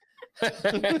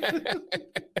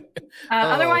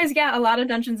 Otherwise, yeah, a lot of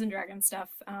Dungeons and Dragons stuff.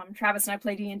 Travis and I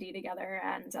play D&D together,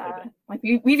 and like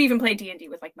we've even played D&D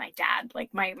with like my dad.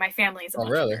 Like my family is a bunch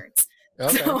of nerds.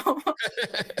 Okay. So,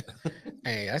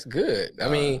 hey, that's good. I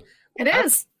mean, it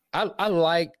is. I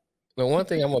like. But one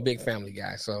thing, I'm a big family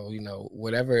guy, so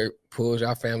whatever pulls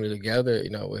our family together,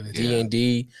 with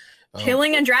D&D,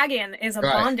 killing a dragon is a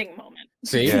bonding moment.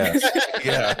 See, yeah,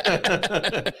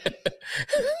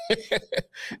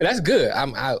 that's good.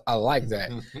 I like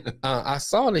that. I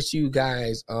saw that you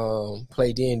guys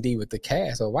play D&D with the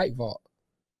cast of whitevault.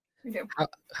 We do.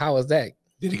 How was that?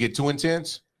 Did it get too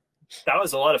intense? That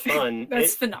was a lot of fun.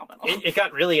 That's phenomenal. It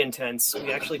got really intense.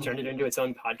 We actually turned it into its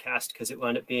own podcast because it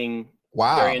wound up being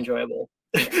very enjoyable.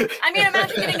 I mean,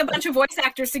 imagine getting a bunch of voice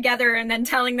actors together and then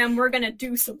telling them we're going to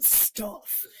do some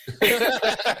stuff. And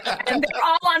they're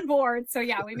all on board. So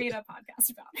yeah, we made a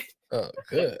podcast about it. Oh,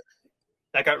 good.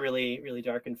 That got really, really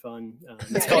dark and fun.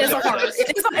 It's a horror.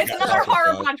 It's another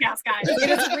horror podcast, guys. It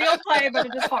is a real play, but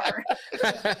it is horror.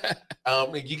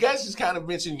 You guys just kind of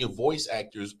mentioned your voice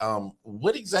actors.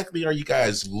 What exactly are you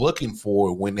guys looking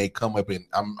for when they come up? And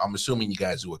I'm assuming you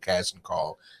guys do a casting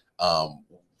call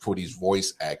for these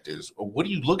voice actors? What are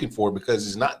you looking for? Because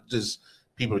it's not just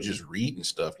people just reading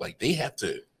stuff; like they have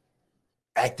to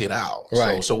act it out.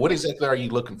 Right. So what exactly are you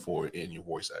looking for in your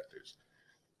voice actors?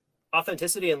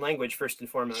 Authenticity and language first and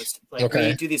foremost. Like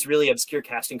we do these really obscure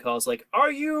casting calls, like,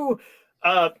 are you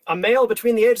a male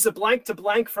between the ages of blank to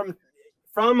blank from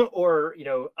or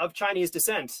of Chinese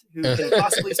descent who can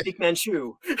possibly speak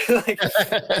Manchu? Like,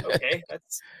 okay,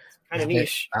 that's kind of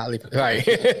niche. Right.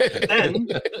 Then,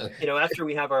 after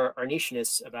we have our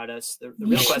nicheness about us, the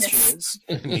real question is,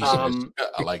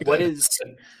 I like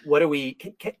that. what do we?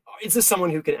 Is this someone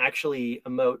who can actually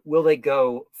emote? Will they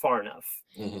go far enough?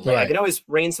 Mm-hmm. Like, I can always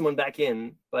rein someone back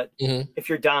in, but if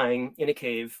you're dying in a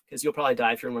cave, because you'll probably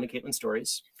die if you're in one of Caitlin's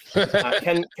stories,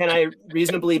 can I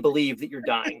reasonably believe that you're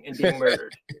dying and being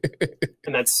murdered?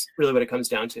 And that's really what it comes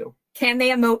down to. Can they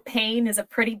emote pain is a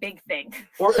pretty big thing.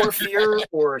 Or fear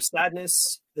or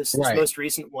sadness. This most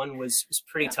recent one was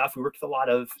pretty tough. We worked with a lot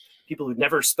of people who'd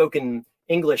never spoken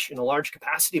English in a large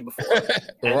capacity before.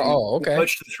 And we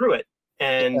coached them through it.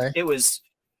 And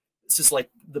this is like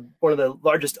one of the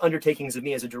largest undertakings of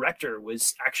me as a director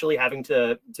was actually having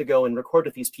to go and record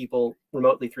with these people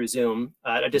remotely through Zoom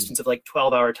at a distance of like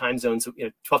 12 time zones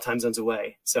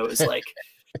away. So it was like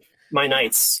my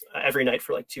nights every night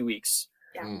for like 2 weeks.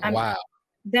 Yeah. Wow.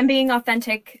 Them being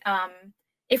authentic.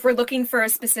 If we're looking for a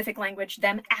specific language,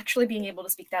 them actually being able to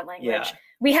speak that language. Yeah.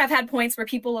 We have had points where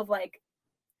people have like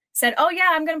said, oh yeah,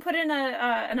 I'm going to put in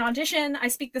an audition. I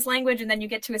speak this language. And then you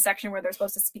get to a section where they're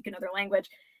supposed to speak another language.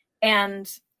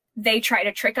 And they try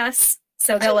to trick us.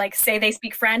 So they'll like say they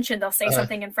speak French and they'll say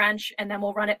something in French and then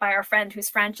we'll run it by our friend who's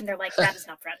French and they're like, that is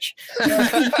not French.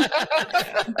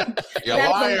 You're a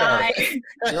liar.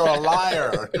 You're a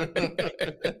liar.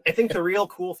 I think the real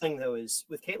cool thing though is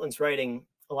with Caitlin's writing,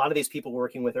 a lot of these people we're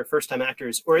working with are first time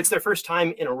actors, or it's their first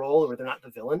time in a role where they're not the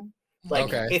villain.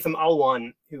 Like Haitham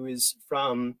Alwan, who is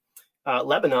from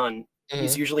Lebanon,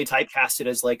 he's usually typecasted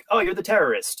as like, oh, you're the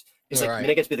terrorist. He's like, I'm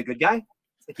gonna get to be the good guy.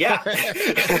 Like, yeah.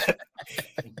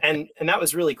 and that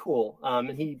was really cool.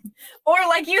 And he, or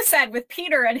like you said with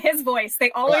Peter and his voice, they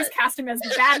always cast him as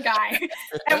the bad guy.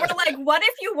 And we're like, what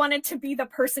if you wanted to be the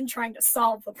person trying to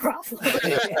solve the problem?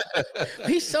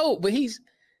 He's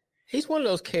one of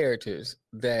those characters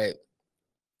that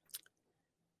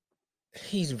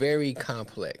he's very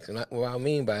complex. And what I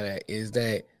mean by that is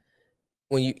that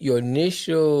when your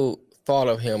initial thought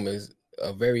of him is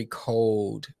a very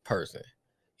cold person,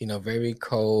 very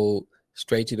cold,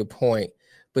 straight to the point.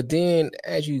 But then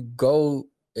as you go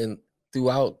and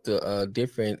throughout the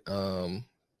different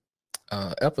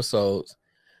episodes,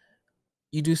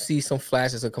 you do see some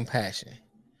flashes of compassion.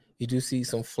 You do see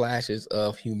some flashes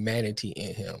of humanity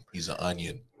in him. He's an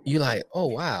onion. You're like, oh,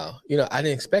 wow. I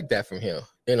didn't expect that from him.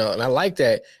 And I like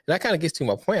that. And that kind of gets to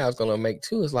my point I was going to make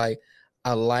too. Is like,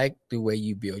 I like the way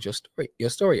you build your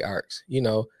story arcs.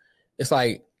 It's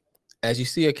like, as you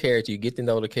see a character, you get to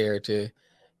know the character,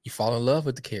 you fall in love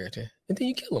with the character, and then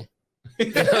you kill him.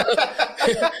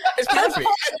 It's perfect.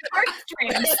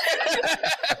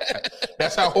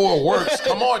 That's how horror works.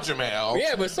 Come on, Jamal.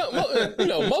 Yeah, but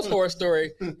most horror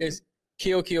story is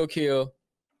kill. We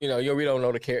don't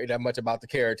know the character that much about the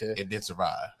character. It did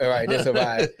survive. All right, it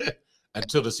survived.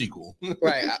 Until the sequel.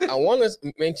 Right. I want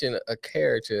to mention a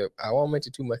character. I won't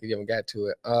mention too much if you haven't got to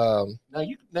it.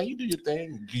 Now you do your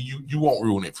thing. You won't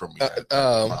ruin it for me. I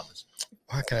promise.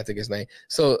 Why can't I think his name?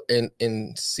 So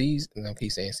in season, no,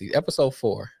 he's saying season, episode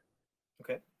 4.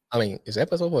 Okay. I mean, is it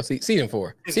episode 4? Season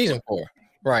 4. Season 4.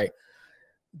 Right.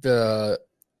 Oh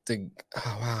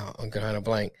wow, I'm going to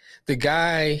blank. The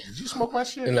guy. Did you smoke my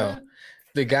shit? No. Man?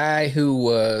 The guy who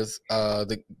was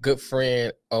the good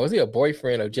friend, was he a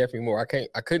boyfriend of Jeffrey Moore?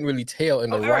 I couldn't really tell in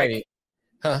the writing.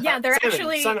 Huh? Yeah, they're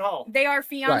actually they are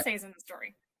fiancés in the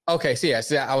story. Okay, so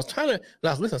I was trying to, when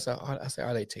I was listening, I said,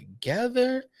 are they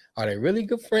together? Are they really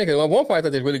good friends? Because at one point I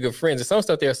thought they're really good friends. And some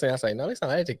stuff they were saying, I was like, no, it's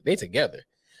not. They together.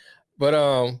 But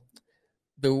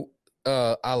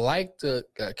I like the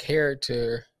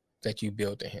character that you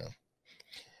built to him.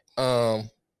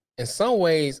 In some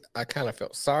ways, I kind of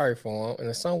felt sorry for him. And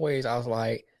in some ways, I was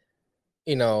like,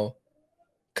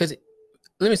 because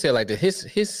let me say it like this.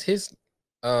 His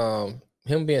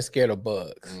him being scared of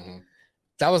bugs. Mm-hmm.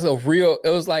 That was it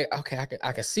was like, okay,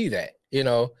 I can see that,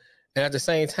 And at the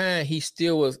same time, he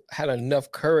still had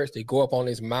enough courage to go up on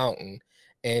this mountain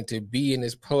and to be in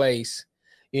this place,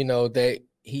 that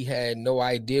he had no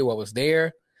idea what was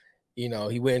there. He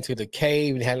went into the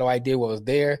cave and had no idea what was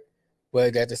there.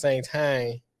 But at the same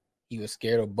time, he was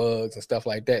scared of bugs and stuff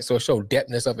like that. So it showed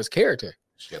depthness of his character.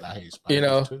 Shit, I hate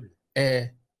spiders too.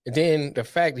 And then the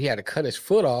fact that he had to cut his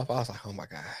foot off, I was like, oh my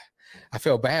God. I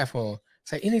felt bad for him.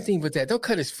 Say anything but that. Don't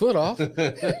cut his foot off.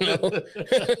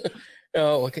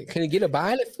 Can he get a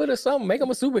violet foot or something? Make him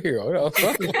a superhero,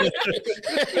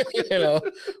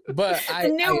 But the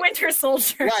new Winter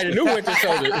Soldier, right? The new Winter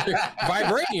Soldier,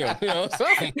 vibranium,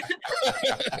 something.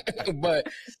 But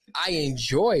I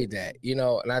enjoy that,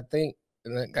 and I think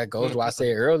that goes to what I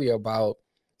said earlier about,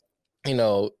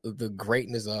 the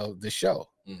greatness of the show.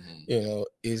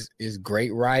 Is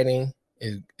great writing,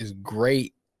 is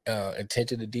great.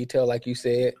 Attention to detail, like you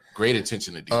said. Great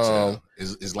attention to detail.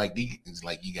 It's like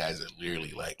you guys are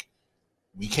literally like,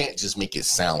 we can't just make it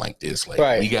sound like this.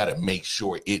 Like we got to make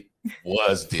sure it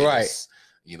was this. Right.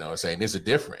 You know what I'm saying? There's a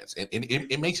difference, and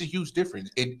it makes a huge difference.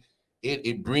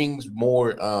 It brings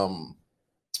more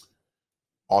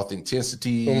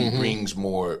authenticity. It brings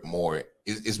more.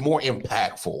 It's more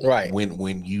impactful. Right.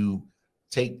 When you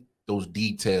take those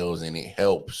details and it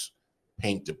helps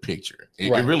paint the picture.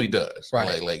 It really does.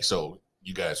 Right. Like so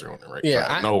you guys are on the right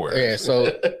track. Nowhere. Yeah.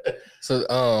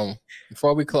 So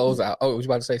before we close out, was you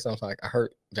about to say something? Like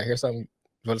did I hear something?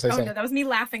 You want to say something? No, that was me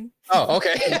laughing. Oh,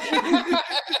 okay.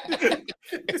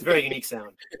 It's a very unique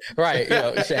sound. Right.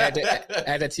 You should add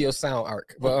that to your sound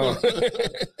arc. But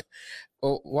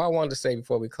well, what I wanted to say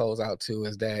before we close out too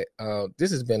is that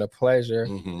this has been a pleasure.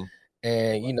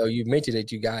 And you mentioned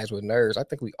that you guys were nerds. I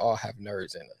think we all have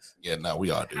nerds in us. Yeah, no,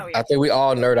 we all do. Oh, yeah. I think we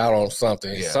all nerd out on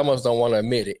something. Yeah. Some of us don't want to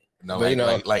admit it. No,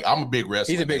 but, like I'm a big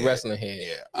wrestler. He's a big wrestling head.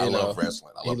 Yeah, I love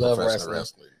wrestling. I love professional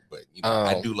wrestling. But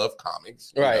I do love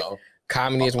comics. Right.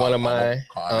 Comedy is one of mine.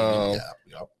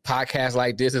 Podcasts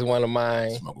like this is one of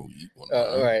mine.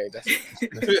 Right.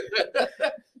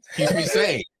 Keeps me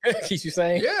sane. Keeps you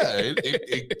sane? Yeah,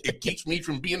 it keeps me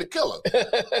from being a killer.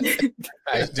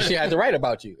 She had to write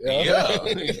about you. Yeah.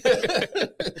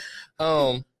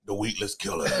 The weedless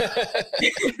killer.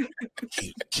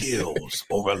 He kills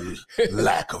over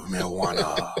lack of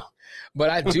marijuana. But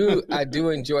I do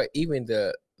enjoy even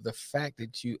the fact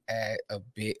that you add a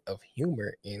bit of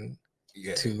humor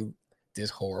to this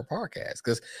horror podcast,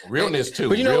 because realness too.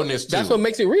 But realness too. That's what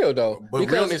makes it real, though. But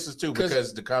realness is too,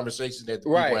 because the conversation that the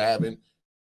people are having,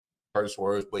 curse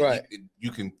words, but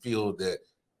you can feel that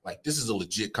like this is a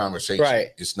legit conversation. Right.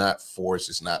 It's not forced.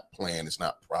 It's not planned. It's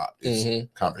not prop. It's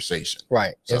conversation.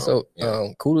 Right. So,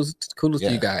 kudos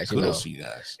to you guys. Kudos to you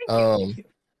guys.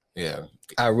 Yeah.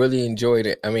 I really enjoyed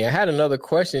it. I mean, I had another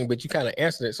question, but you kind of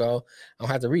answered it, so I don't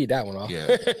have to read that one off. Yeah.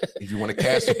 If you want to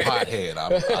cast a pothead,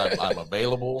 I'm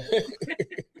available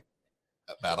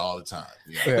about all the time.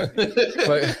 Yeah.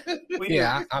 We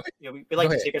like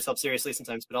to take ourselves seriously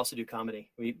sometimes, but also do comedy.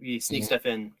 We sneak stuff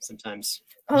in sometimes.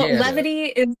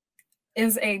 Levity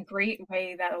is a great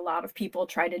way that a lot of people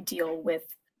try to deal with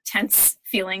tense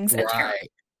feelings and terror.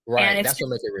 Right. And it's that's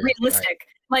what makes it realistic. Right.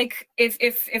 Like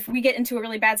if we get into a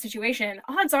really bad situation,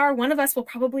 odds are one of us will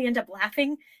probably end up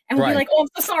laughing and we'll be like, "Oh, I'm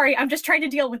so sorry. I'm just trying to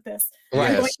deal with this."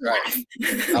 Right. I like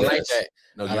that.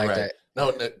 No, you're right.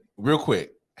 No, real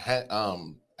quick. I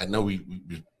know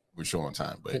we're short on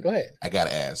time, but go ahead. I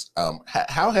gotta ask.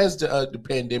 How has the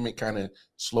pandemic kind of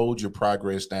slowed your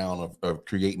progress down of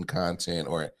creating content,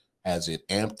 or has it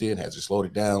amped it? Has it slowed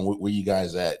it down? Where you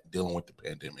guys at dealing with the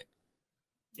pandemic?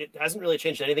 It hasn't really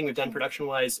changed anything we've done production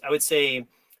wise. I would say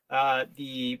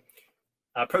the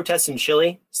protests in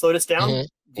Chile slowed us down.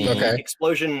 The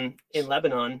explosion in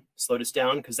Lebanon slowed us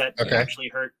down because that actually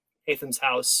hurt Hatham's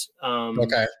house.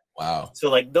 Wow. So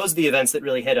like those are the events that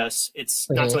really hit us. It's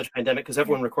not so much pandemic because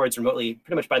everyone records remotely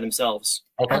pretty much by themselves.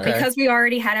 Because we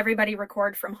already had everybody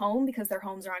record from home because their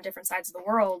homes are on different sides of the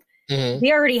world.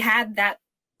 We already had that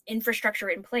infrastructure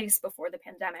in place before the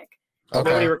pandemic.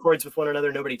 Nobody records with one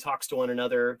another. Nobody talks to one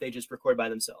another. They just record by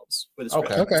themselves with a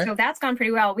script. So that's gone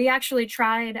pretty well. We actually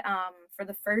tried for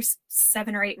the first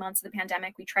 7 or 8 months of the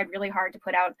pandemic, we tried really hard to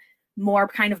put out more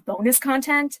kind of bonus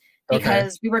content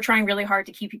because we were trying really hard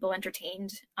to keep people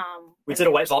entertained. We did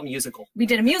a White Vault musical. We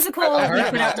did a musical. I heard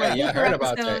about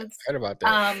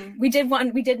that. We did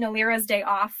Nolira's Day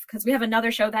Off because we have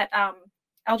another show that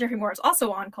L. Jeffrey Moore is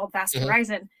also on called Vast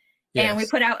Horizon. Yes. And we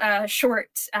put out a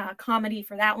short comedy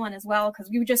for that one as well because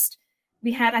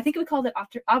we had, I think we called it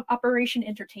Operation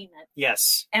Entertainment.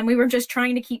 Yes. And we were just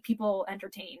trying to keep people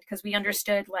entertained because we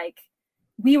understood like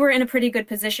we were in a pretty good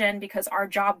position because our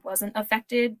job wasn't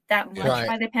affected that much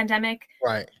by the pandemic.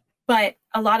 Right. But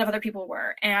a lot of other people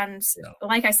were. And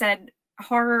like I said,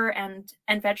 horror and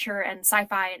adventure and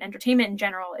sci-fi and entertainment in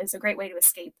general is a great way to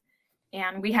escape.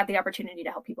 And we had the opportunity to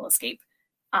help people escape.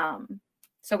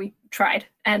 So we tried,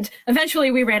 and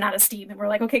eventually we ran out of steam, and we're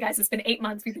like, okay, guys, it's been 8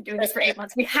 months. We've been doing this for 8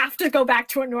 months. We have to go back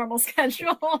to a normal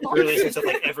schedule. We're releasing stuff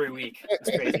like every week. It's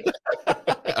crazy.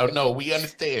 Oh no, we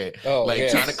understand. Trying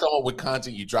to come up with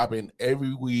content, you drop in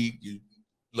every week.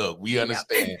 look, we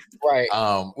understand. Right.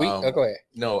 Go ahead.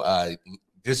 No,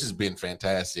 this has been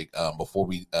fantastic. Before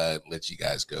we let you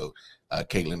guys go,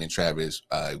 Caitlin and Travis,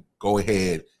 go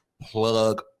ahead,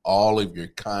 plug all of your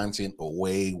content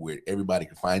away where everybody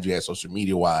can find you at social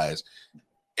media wise.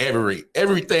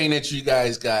 Everything that you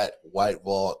guys got White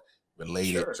Vault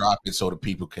related, drop it so the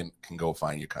people can go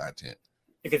find your content.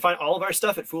 You can find all of our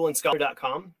stuff at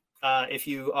foolandscholar.com. If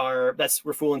you are,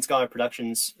 we're Fool and Scholar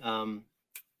Productions,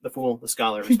 the Fool, the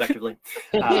Scholar, respectively.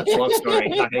 It's a long story,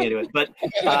 not getting into it. But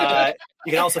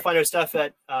you can also find our stuff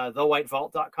at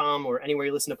thewhitevault.com or anywhere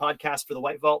you listen to podcasts for The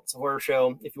White Vault. It's a horror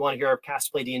show. If you want to hear our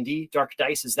cast play D&D, Dark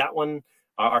Dice is that one.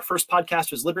 Our first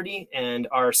podcast was Liberty, and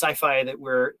our sci-fi that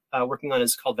we're working on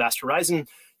is called Vast Horizon.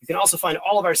 You can also find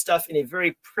all of our stuff in a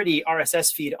very pretty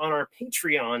RSS feed on our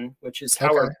Patreon, which is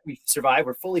how we survive.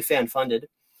 We're fully fan-funded.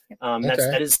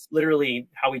 That is literally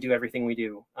how we do everything we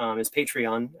do, is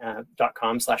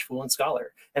patreon.com/foolandscholar.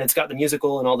 And it's got the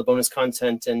musical and all the bonus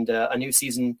content and a new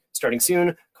season starting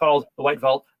soon called The White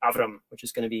Vault Avram, which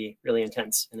is going to be really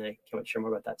intense. And I can't wait to share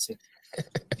more about that soon.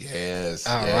 Yes.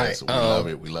 All right. We love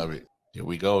it. We love it. There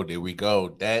we go.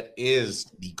 That is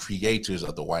the creators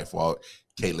of The White Vault,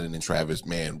 Caitlin and Travis.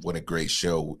 Man, what a great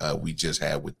show we just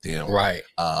had with them. Right.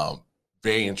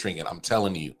 Very intriguing. I'm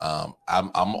telling you, I'm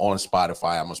on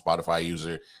Spotify. I'm a Spotify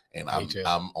user, and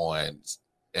I'm on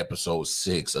episode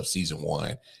 6 of season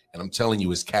 1, and I'm telling you,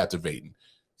 it's captivating.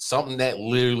 Something that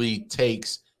literally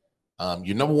takes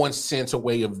your number one sense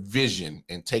away of vision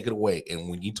and take it away. And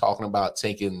when you're talking about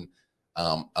taking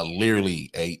literally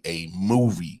a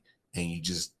movie and you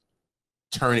just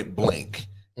turn it blank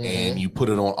and you put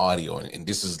it on audio, and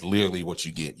this is literally what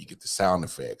you get. You get the sound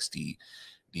effects, you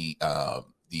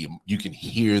can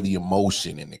hear the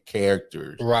emotion in the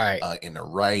characters, right? In the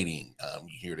writing,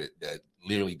 you hear that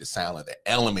literally the sound of the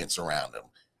elements around them.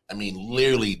 I mean,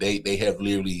 literally, they have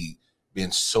literally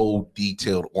been so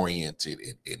detailed oriented,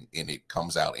 and it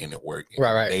comes out in it work.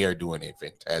 Right. They are doing a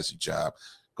fantastic job.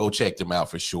 Go check them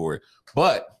out for sure.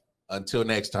 But until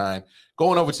next time,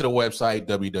 going over to the website,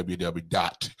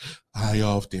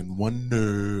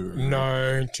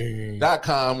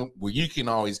 www.ioftenwonder19.com, where you can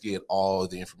always get all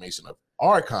the information of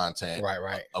our content.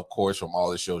 Right. Of course, from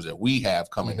all the shows that we have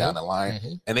coming down the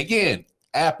line. And again,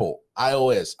 Apple,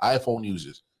 iOS, iPhone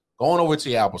users, going over to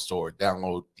the Apple Store,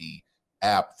 download the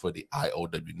app for the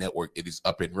IOW network. It is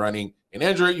up and running. And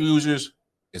Android users,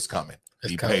 it's coming.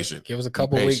 Be patient. Give us a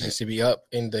couple weeks to be up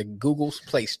in the Google's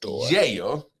Play Store.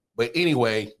 Yeah. But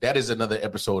anyway, that is another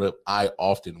episode of I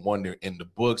Often Wonder in the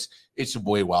books. It's your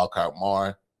boy Wildcard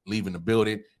Mar leaving the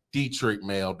building. Dietrich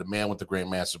Mail, the man with the Grand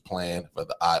Master Plan for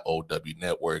the IOW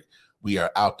network. We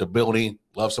are out the building.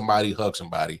 Love somebody, hug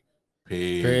somebody.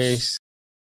 Peace. Peace.